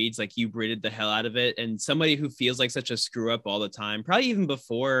she reads, like, you Britted the hell out of it. And somebody who feels like such a screw up all the time, probably even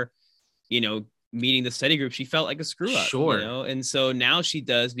before, you know, meeting the study group, she felt like a screw up, you know? And so now she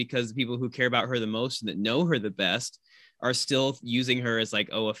does, because the people who care about her the most and that know her the best are still using her as like,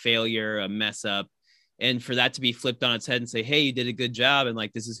 oh, a failure, a mess up. And for that to be flipped on its head and say, hey, you did a good job. And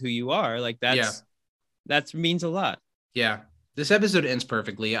like, this is who you are. Like that means a lot. Yeah. This episode ends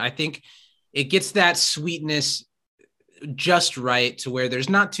perfectly. I think it gets that sweetness just right to where there's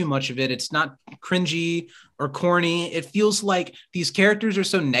not too much of it. It's not cringy or corny. It feels like these characters are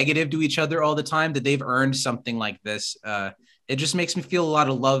so negative to each other all the time that they've earned something like this. It just makes me feel a lot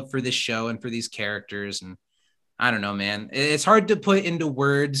of love for this show and for these characters. And I don't know, man, it's hard to put into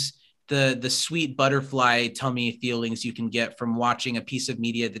words the sweet butterfly tummy feelings you can get from watching a piece of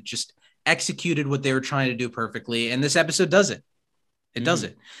media that just executed what they were trying to do perfectly. And this episode does it. It does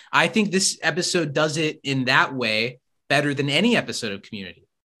it. I think this episode does it in that way better than any episode of Community.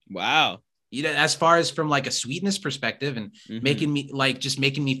 Wow. as far as from like a sweetness perspective and making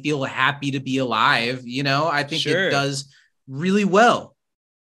me feel happy to be alive, I think it does really well.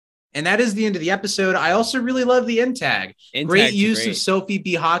 And that is the end of the episode. I also really love the end tag. Great use of Sophie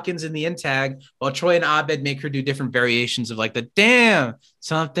B. Hawkins in the end tag, while Troy and Abed make her do different variations of like the damn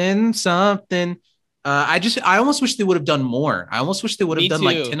something. I almost wish they would have done more. I almost wish they would have done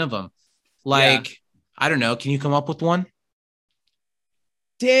like 10 of them. Like, I don't know. Can you come up with one?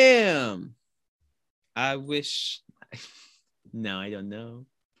 Damn. I wish. No, I don't know.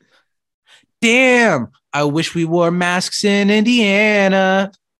 Damn. I wish we wore masks in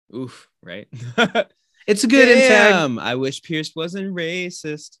Indiana. Oof, right? It's a good end tag. I wish Pierce wasn't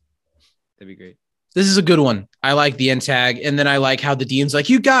racist. That'd be great. This is a good one. I like the end tag. And then I like how the dean's like,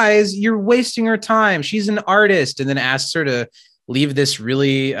 you guys, you're wasting her time. She's an artist. And then asks her to leave this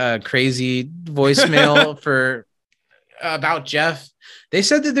really crazy voicemail about Jeff. They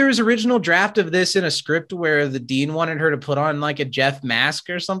said that there was original draft of this in a script where the dean wanted her to put on like a Jeff mask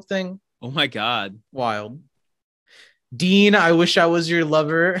or something. Oh my God. Wild. Dean, I wish I was your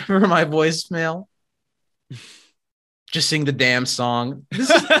lover for my voicemail. Just sing the damn song.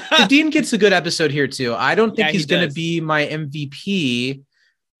 The Dean gets a good episode here too. I don't think he's going to be my MVP,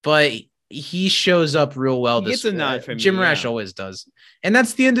 but he shows up real well. He gets a nod from Jim Rash always does. And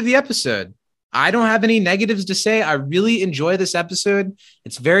that's the end of the episode. I don't have any negatives to say. I really enjoy this episode.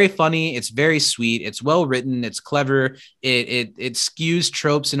 It's very funny. It's very sweet. It's well written. It's clever. It skews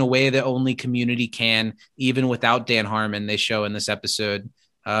tropes in a way that only Community can, even without Dan Harmon. They show in this episode.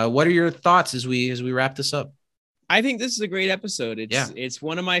 What are your thoughts as we wrap this up? I think this is a great episode. It's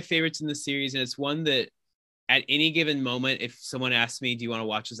one of my favorites in the series, and it's one that at any given moment, if someone asked me, "Do you want to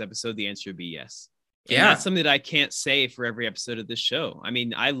watch this episode?" the answer would be yes. And that's something that I can't say for every episode of this show. I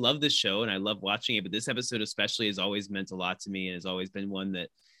mean, I love this show and I love watching it, but this episode especially has always meant a lot to me and has always been one that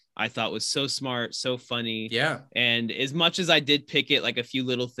I thought was so smart, so funny. Yeah. And as much as I did pick it like a few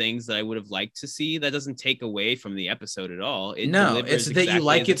little things that I would have liked to see, that doesn't take away from the episode at all. It's that you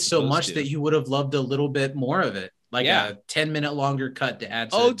like it so much that you would have loved a little bit more of it. Like a 10-minute longer cut to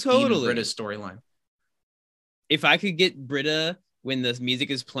add to totally. Britta's storyline. If I could get Britta when the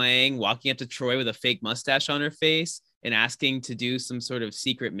music is playing, walking up to Troy with a fake mustache on her face and asking to do some sort of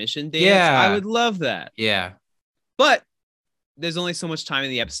secret mission dance, I would love that. Yeah. But there's only so much time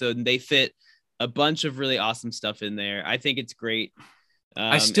in the episode and they fit a bunch of really awesome stuff in there. I think it's great.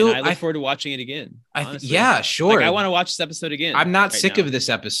 I look forward to watching it again. Sure. Like, I want to watch this episode again. I'm not sick of this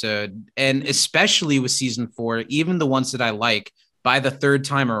episode. And especially with season 4, even the ones that I like, by the third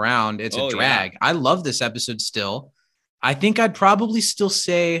time around, it's a drag. Yeah. I love this episode still. I think I'd probably still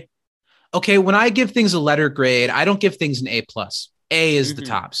say, okay, when I give things a letter grade, I don't give things an A+. A is the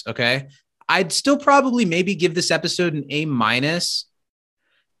tops, okay? I'd still probably maybe give this episode an A-,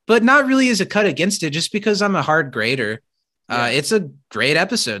 but not really as a cut against it, just because I'm a hard grader. Yeah. It's a great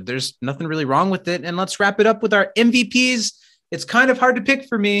episode. There's nothing really wrong with it. And let's wrap it up with our MVPs. It's kind of hard to pick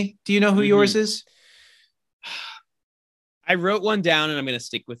for me. Do you know who yours is? I wrote one down and I'm going to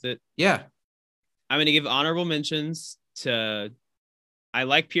stick with it. Yeah. I'm going to give honorable mentions to, I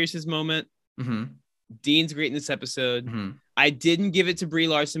like Pierce's moment. Dean's great in this episode. I didn't give it to Brie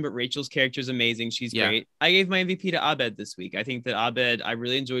Larson, but Rachel's character is amazing. She's great. I gave my MVP to Abed this week. I think that Abed, I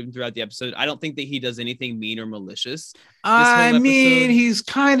really enjoyed him throughout the episode. I don't think that he does anything mean or malicious. I mean, he's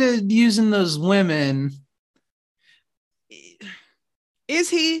kind of using those women. Is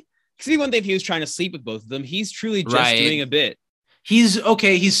he? Because one day if he was trying to sleep with both of them, he's truly just doing a bit. He's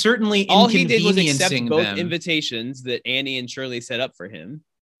okay. He's certainly all he did was accept both them. Invitations that Annie and Shirley set up for him.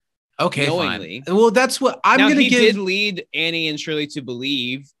 Okay, knowingly. Fine. Well, that's what I'm going to give. He did lead Annie and Shirley to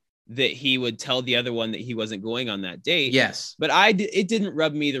believe that he would tell the other one that he wasn't going on that date. Yes, but it didn't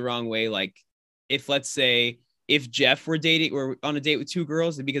rub me the wrong way. Like if, let's say, if Jeff were dating or on a date with 2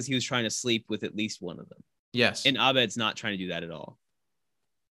 girls, it's because he was trying to sleep with at least one of them. Yes, and Abed's not trying to do that at all.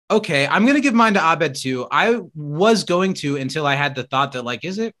 Okay, I'm going to give mine to Abed too. I was going to until I had the thought that like,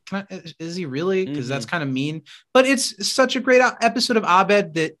 is he really? Because that's kind of mean. But it's such a great episode of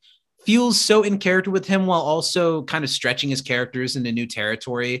Abed that feels so in character with him while also kind of stretching his characters into new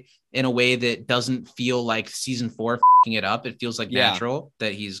territory in a way that doesn't feel like season 4 f***ing it up. It feels like natural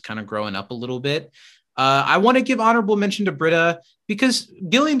that he's kind of growing up a little bit. I want to give honorable mention to Britta because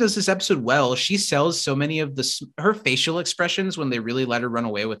Gillian does this episode well. She sells so many of her facial expressions when they really let her run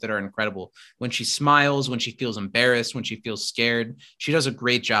away with it are incredible. When she smiles, when she feels embarrassed, when she feels scared, she does a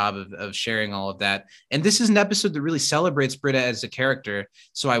great job of sharing all of that. And this is an episode that really celebrates Britta as a character.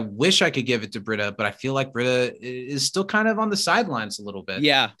 So I wish I could give it to Britta, but I feel like Britta is still kind of on the sidelines a little bit.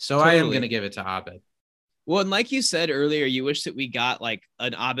 Yeah. So totally. I am going to give it to Abed. Well, and like you said earlier, you wish that we got like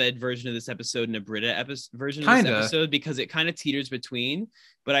an Abed version of this episode and a Britta version of this episode, because it kind of teeters between.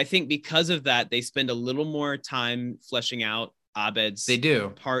 But I think because of that, they spend a little more time fleshing out Abed's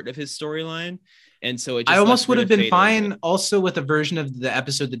part of his storyline. And so it just I almost would have been fine also with a version of the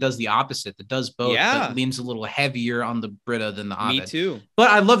episode that does the opposite, that does both, that leans a little heavier on the Britta than the Abed. Me too. But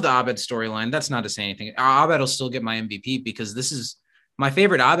I love the Abed storyline. That's not to say anything. Abed will still get my MVP because this is my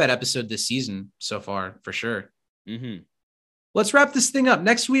favorite Abed episode this season so far, for sure. Mm-hmm. Let's wrap this thing up.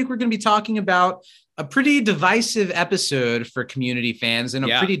 Next week, we're going to be talking about a pretty divisive episode for Community fans and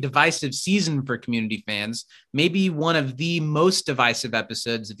a pretty divisive season for Community fans. Maybe one of the most divisive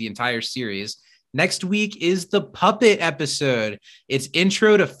episodes of the entire series. Next week is the puppet episode. It's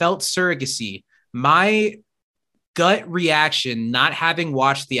Intro to Felt Surrogacy. My gut reaction, not having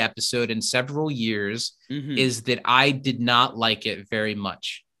watched the episode in several years, is that I did not like it very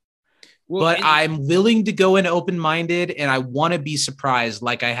much. Well, but I'm willing to go in open-minded, and I want to be surprised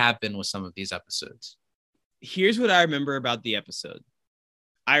like I have been with some of these episodes. Here's what I remember about the episode.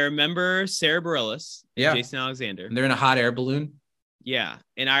 I remember Sarah Bareilles, Jason Alexander. And they're in a hot air balloon. Yeah.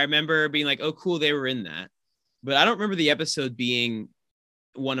 And I remember being like, oh, cool, they were in that. But I don't remember the episode being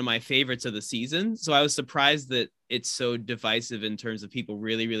one of my favorites of the season. So I was surprised that it's so divisive in terms of people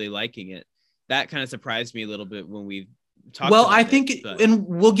really, really liking it. That kind of surprised me a little bit when we talked about I think, and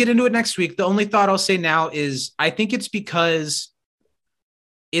we'll get into it next week. The only thought I'll say now is I think it's because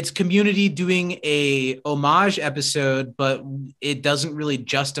it's Community doing a homage episode, but it doesn't really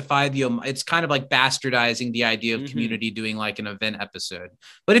justify it's kind of like bastardizing the idea of Community doing like an event episode.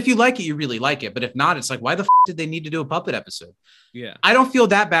 But if you like it, you really like it. But if not, it's like, why the did they need to do a puppet episode? Yeah. I don't feel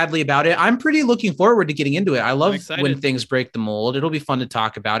that badly about it. I'm pretty looking forward to getting into it. I love when things break the mold. It'll be fun to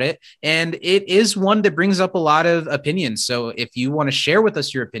talk about it. And it is one that brings up a lot of opinions. So if you want to share with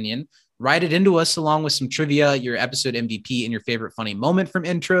us your opinion, write it into us along with some trivia, your episode MVP, and your favorite funny moment from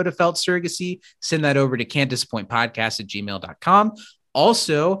Intro to Felt Surrogacy. Send that over to can'tdisappointpodcast@gmail.com.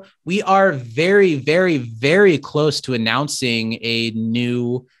 Also, we are very, very, very close to announcing a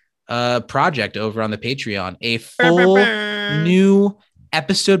new project over on the Patreon, a full new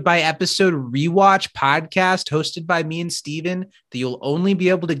episode by episode rewatch podcast hosted by me and Steven that you'll only be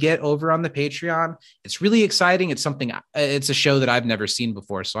able to get over on the Patreon. It's really exciting. It's a show that I've never seen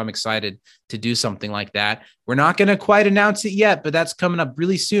before. So I'm excited to do something like that. We're not going to quite announce it yet, but that's coming up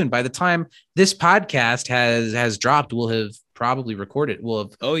really soon. By the time this podcast has dropped, we'll have probably recorded.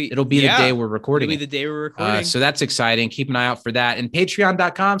 It'll be the day we're recording. It'll be the day we're recording. So that's exciting. Keep an eye out for that. And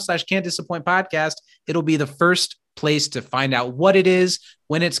patreon.com/can'tdisappointpodcast. It'll be the first place to find out what it is,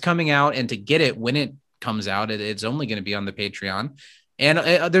 when it's coming out, and to get it when it comes out. It's only going to be on the Patreon. And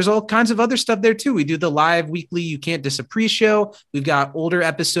there's all kinds of other stuff there too. We do the live weekly You Can't Diss a Pre-show. We've got older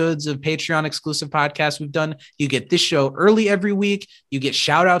episodes of Patreon exclusive podcasts we've done. You get this show early every week. You get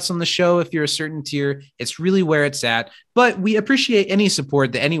shout outs on the show if you're a certain tier. It's really where it's at. But we appreciate any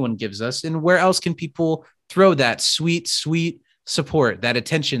support that anyone gives us. And where else can people throw that sweet, sweet support, that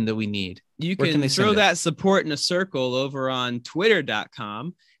attention that we need? You can throw that support in a circle over on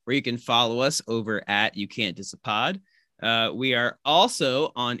twitter.com, where you can follow us over at You Can't Diss a Pod. We are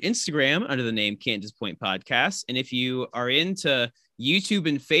also on Instagram under the name Can't Disappoint Podcast. And if you are into YouTube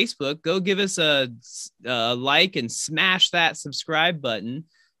and Facebook, go give us a like and smash that subscribe button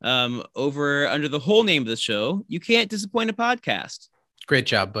over under the whole name of the show. You Can't Disappoint a Podcast. Great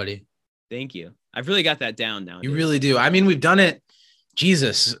job, buddy. Thank you. I've really got that down now. You really do. I mean, we've done it,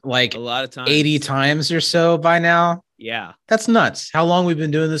 like a lot of times, 80 times or so by now. Yeah. That's nuts. How long we've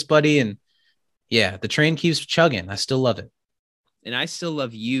been doing this, buddy. And yeah, the train keeps chugging. I still love it. And I still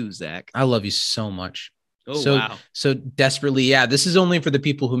love you, Zach. I love you so much. Oh, wow. So desperately. Yeah, this is only for the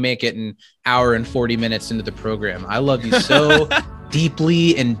people who make it an hour and 40 minutes into the program. I love you so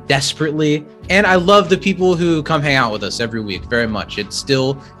deeply and desperately. And I love the people who come hang out with us every week very much. It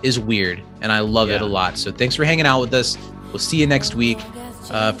still is weird, and I love it a lot. So thanks for hanging out with us. We'll see you next week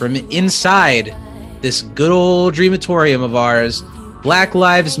from inside this good old dreamatorium of ours. Black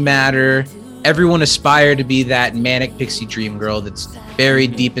Lives Matter. Everyone aspire to be that manic pixie dream girl that's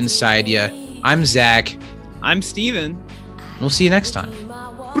buried deep inside you. I'm Zach. I'm Steven. We'll see you next time.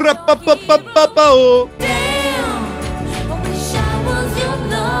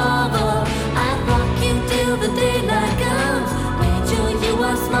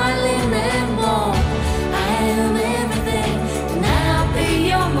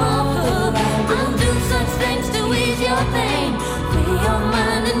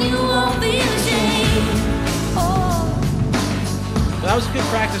 That was a good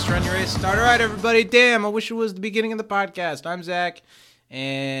practice run. You ready to start? All right, everybody. Damn, I wish it was the beginning of the podcast. I'm Zach,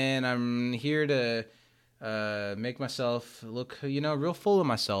 and I'm here to make myself look, real full of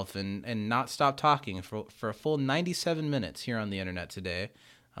myself and not stop talking for a full 97 minutes here on the internet today.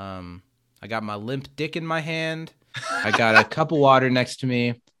 I got my limp dick in my hand. I got a cup of water next to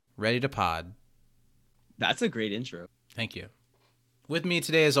me, ready to pod. That's a great intro. Thank you. With me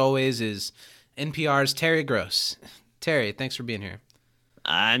today, as always, is NPR's Terry Gross. Terry, thanks for being here.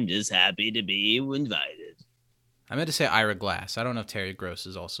 I'm just happy to be invited. I meant to say Ira Glass. I don't know if Terry Gross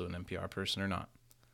is also an NPR person or not.